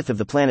 1/5 of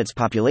the planet's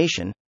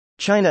population,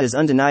 China is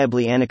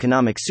undeniably an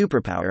economic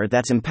superpower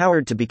that's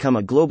empowered to become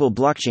a global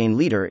blockchain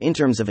leader in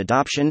terms of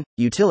adoption,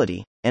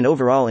 utility, and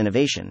overall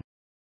innovation.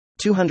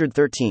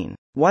 213.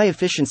 Why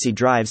efficiency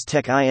drives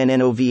tech.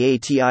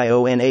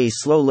 INNOVATIONA.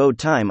 Slow load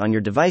time on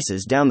your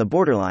devices down the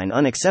borderline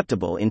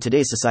unacceptable in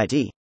today's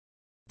society.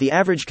 The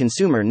average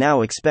consumer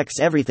now expects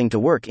everything to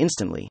work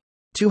instantly.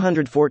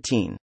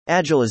 214.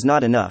 Agile is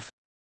not enough.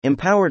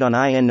 Empowered on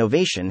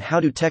Innovation. How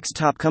do tech's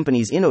top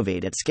companies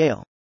innovate at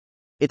scale?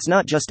 It's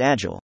not just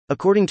agile.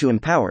 According to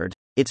Empowered,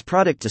 it's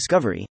product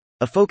discovery,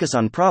 a focus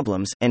on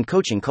problems, and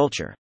coaching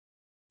culture.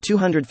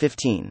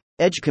 215.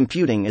 Edge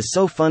computing is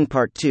so fun.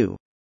 Part 2.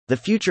 The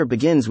future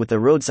begins with the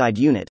roadside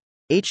unit.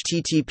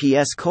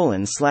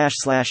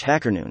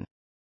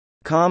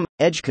 https://hackernoon.com.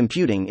 Edge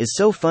computing is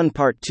so fun.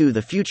 Part 2.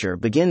 The future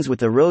begins with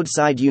the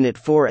roadside unit.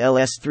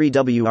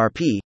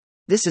 4LS3WRP.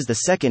 This is the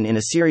second in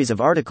a series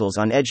of articles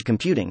on edge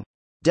computing,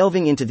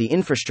 delving into the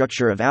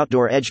infrastructure of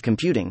outdoor edge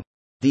computing,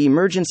 the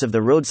emergence of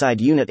the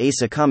roadside unit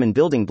as a common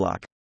building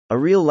block, a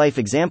real-life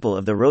example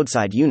of the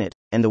roadside unit,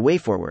 and the way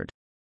forward.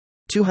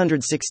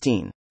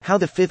 216. How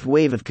the fifth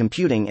wave of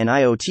computing and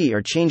IoT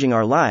are changing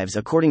our lives.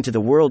 According to the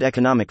World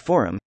Economic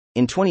Forum,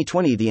 in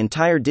 2020 the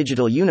entire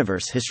digital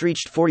universe has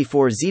reached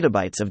 44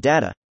 zettabytes of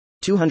data.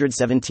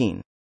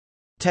 217.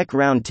 Tech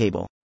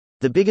Roundtable.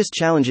 The biggest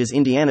challenges.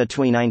 Indiana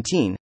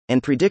 2019,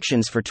 and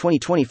predictions for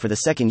 2020. For the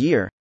second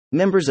year,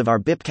 members of our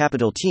BIP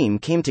Capital team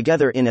came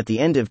together at the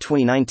end of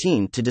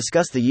 2019 to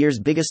discuss the year's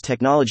biggest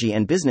technology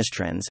and business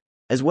trends,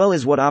 as well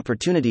as what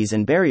opportunities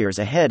and barriers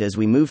ahead as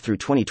we move through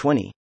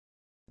 2020.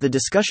 The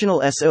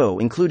discussional SO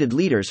included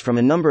leaders from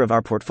a number of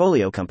our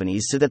portfolio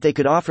companies so that they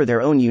could offer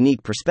their own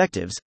unique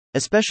perspectives,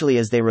 especially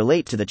as they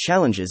relate to the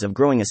challenges of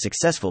growing a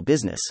successful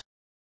business.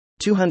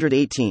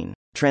 218.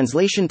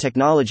 Translation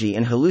technology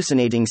and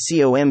hallucinating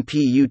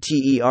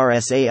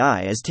computers.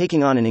 AI is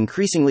taking on an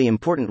increasingly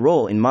important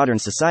role in modern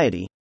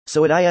society,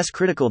 so it is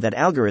critical that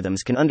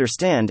algorithms can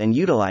understand and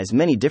utilize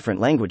many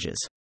different languages.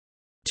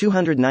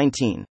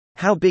 219.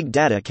 How big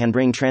data can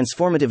bring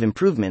transformative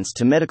improvements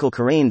to medical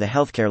care. In the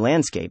healthcare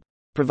landscape,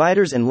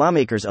 providers and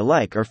lawmakers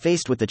alike are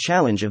faced with the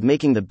challenge of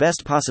making the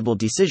best possible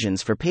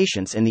decisions for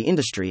patients and the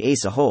industry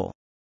as a whole.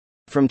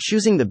 From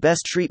choosing the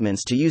best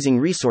treatments to using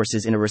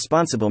resources in a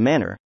responsible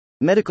manner,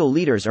 medical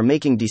leaders are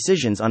making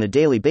decisions on a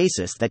daily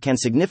basis that can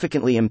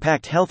significantly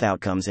impact health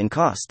outcomes and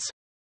costs.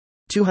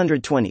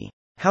 220.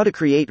 How to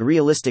create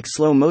realistic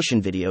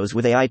slow-motion videos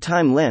with AI.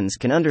 Time Lens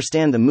can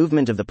understand the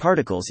movement of the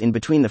particles in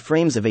between the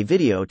frames of a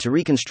video to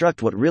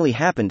reconstruct what really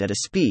happened at a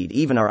speed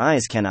even our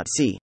eyes cannot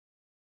see.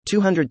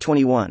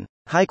 221.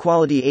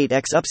 High-quality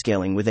 8x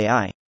upscaling with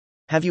AI.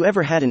 Have you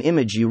ever had an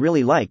image you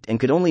really liked and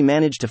could only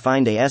manage to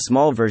find a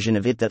small version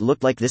of it that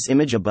looked like this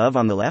image above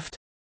on the left?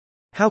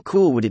 How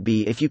cool would it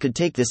be if you could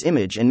take this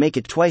image and make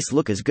it twice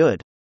look as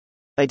good?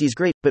 It is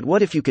great, but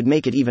what if you could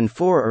make it even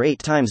 4 or 8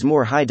 times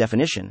more high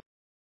definition?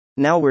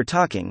 Now we're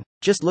talking,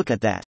 just look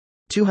at that.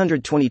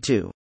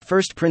 222.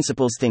 First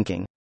principles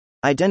thinking.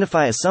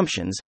 Identify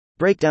assumptions,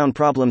 break down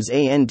problems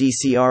and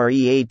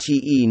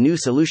create new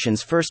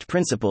solutions. First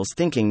principles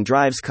thinking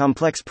drives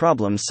complex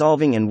problem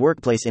solving and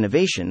workplace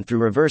innovation through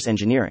reverse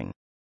engineering.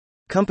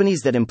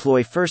 Companies that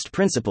employ first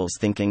principles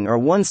thinking are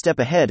one step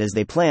ahead as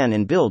they plan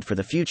and build for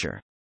the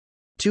future.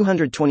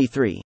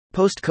 223.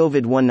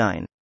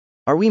 Post-COVID-19.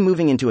 Are we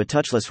moving into a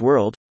touchless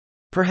world?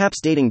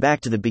 Perhaps dating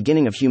back to the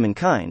beginning of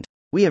humankind,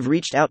 we have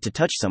reached out to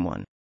touch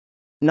someone.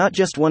 Not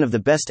just one of the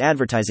best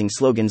advertising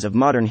slogans of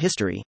modern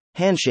history,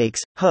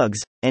 handshakes, hugs,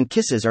 and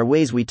kisses are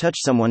ways we touch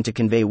someone to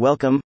convey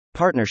welcome,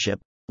 partnership,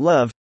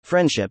 love,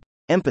 friendship,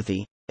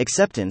 empathy,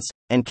 acceptance,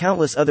 and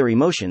countless other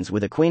emotions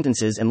with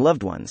acquaintances and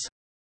loved ones.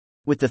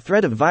 With the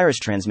threat of virus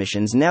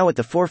transmissions now at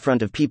the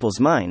forefront of people's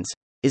minds,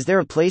 is there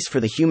a place for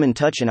the human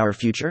touch in our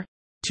future?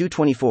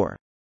 224.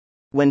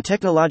 When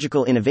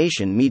technological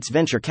innovation meets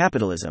venture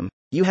capitalism,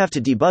 you have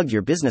to debug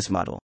your business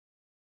model.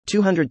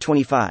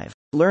 225.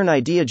 Learn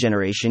idea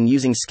generation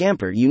using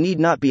Scamper. You need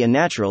not be a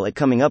natural at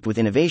coming up with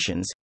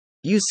innovations.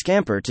 Use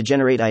Scamper to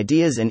generate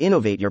ideas and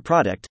innovate your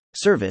product,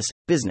 service,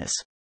 business.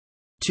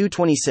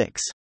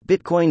 226.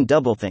 Bitcoin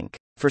doublethink.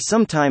 For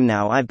some time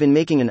now I've been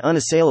making an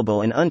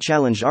unassailable and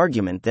unchallenged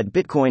argument that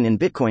Bitcoin and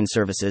Bitcoin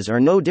services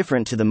are no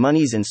different to the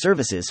monies and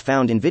services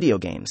found in video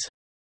games.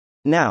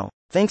 Now,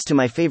 thanks to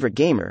my favorite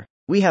gamer,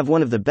 we have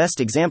one of the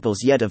best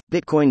examples yet of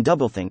Bitcoin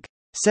doublethink,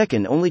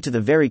 second only to the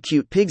very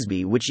cute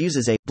Pigsby, which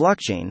uses a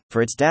blockchain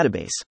for its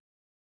database.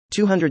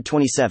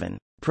 227.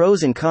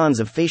 Pros and cons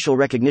of facial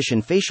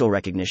recognition. Facial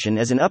recognition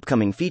as an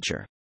upcoming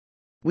feature.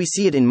 We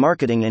see it in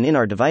marketing and in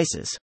our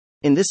devices.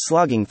 In this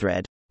slogging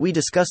thread, we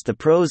discussed the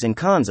pros and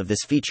cons of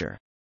this feature.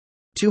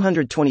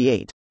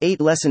 228.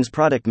 8 lessons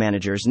product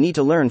managers need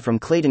to learn from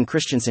Clayton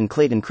Christensen.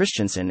 Clayton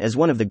Christensen is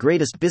one of the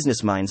greatest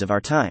business minds of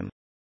our time.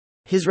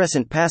 His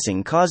recent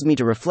passing caused me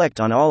to reflect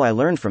on all I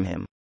learned from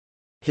him.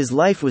 His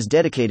life was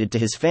dedicated to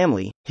his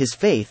family, his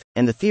faith,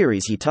 and the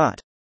theories he taught.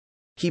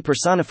 He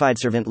personified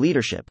servant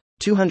leadership.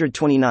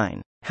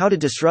 229. How to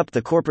disrupt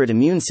the corporate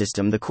immune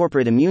system. The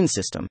corporate immune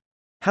system.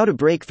 How to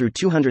break through.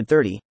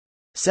 230.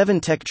 7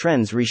 tech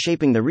trends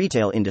reshaping the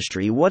retail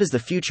industry. What is the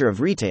future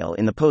of retail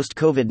in the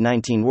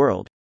post-COVID-19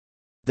 world?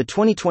 The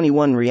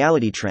 2021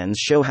 reality trends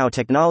show how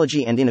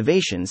technology and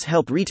innovations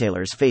help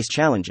retailers face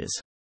challenges.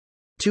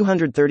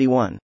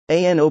 231.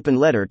 An open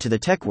letter to the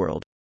tech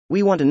world.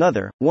 We want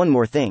one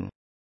more thing.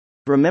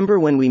 Remember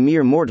when we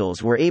mere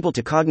mortals were able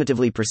to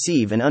cognitively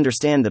perceive and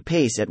understand the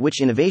pace at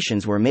which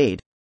innovations were made?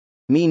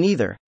 Me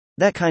neither.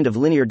 That kind of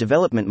linear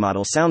development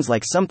model sounds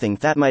like something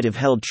that might have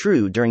held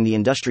true during the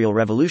Industrial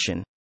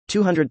Revolution.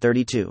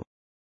 232.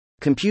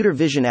 Computer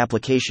vision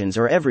applications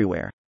are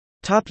everywhere.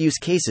 Top use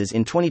cases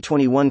in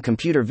 2021.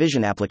 Computer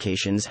vision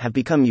applications have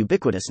become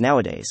ubiquitous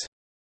nowadays.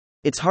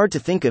 It's hard to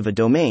think of a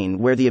domain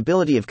where the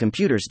ability of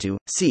computers to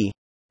see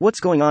what's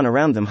going on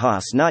around them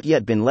has not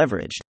yet been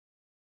leveraged.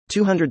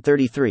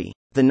 233.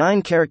 The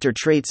 9 character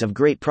traits of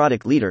great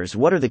product leaders.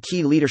 What are the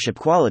key leadership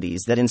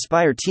qualities that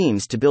inspire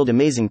teams to build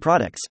amazing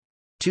products?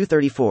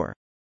 234.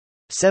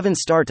 7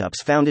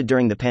 startups founded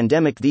during the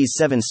pandemic. These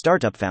 7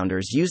 startup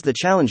founders used the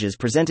challenges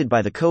presented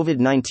by the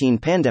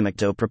COVID-19 pandemic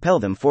to propel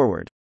them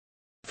forward.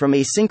 From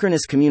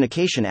asynchronous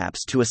communication apps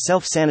to a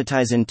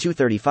self-sanitizing.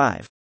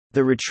 235.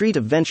 The retreat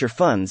of venture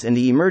funds and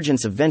the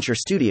emergence of venture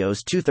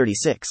studios.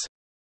 236.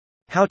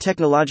 How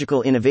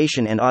technological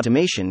innovation and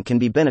automation can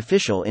be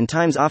beneficial in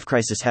times of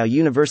crisis. How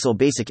universal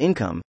basic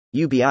income,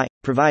 UBI,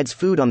 provides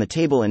food on the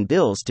table and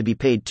bills to be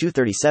paid.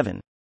 237.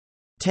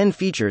 10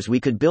 features we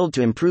could build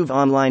to improve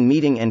online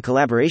meeting and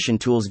collaboration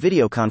tools.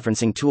 Video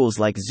conferencing tools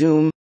like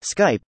Zoom,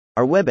 Skype,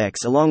 or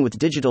WebEx along with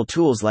digital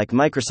tools like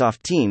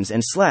Microsoft Teams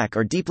and Slack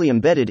are deeply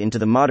embedded into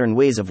the modern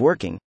ways of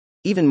working,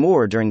 even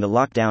more during the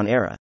lockdown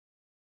era.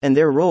 And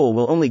their role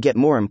will only get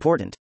more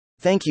important.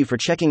 Thank you for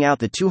checking out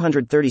the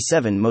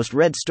 237 most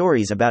read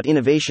stories about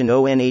innovation.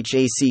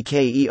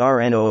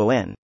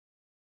 ONHACKERNOON.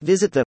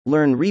 Visit the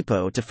Learn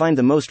repo to find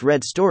the most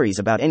read stories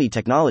about any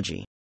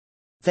technology.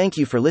 Thank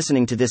you for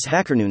listening to this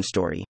HackerNoon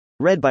story,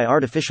 read by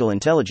artificial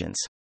intelligence.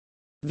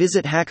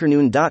 Visit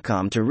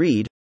hackerNoon.com to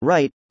read,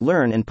 write,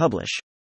 learn, and publish.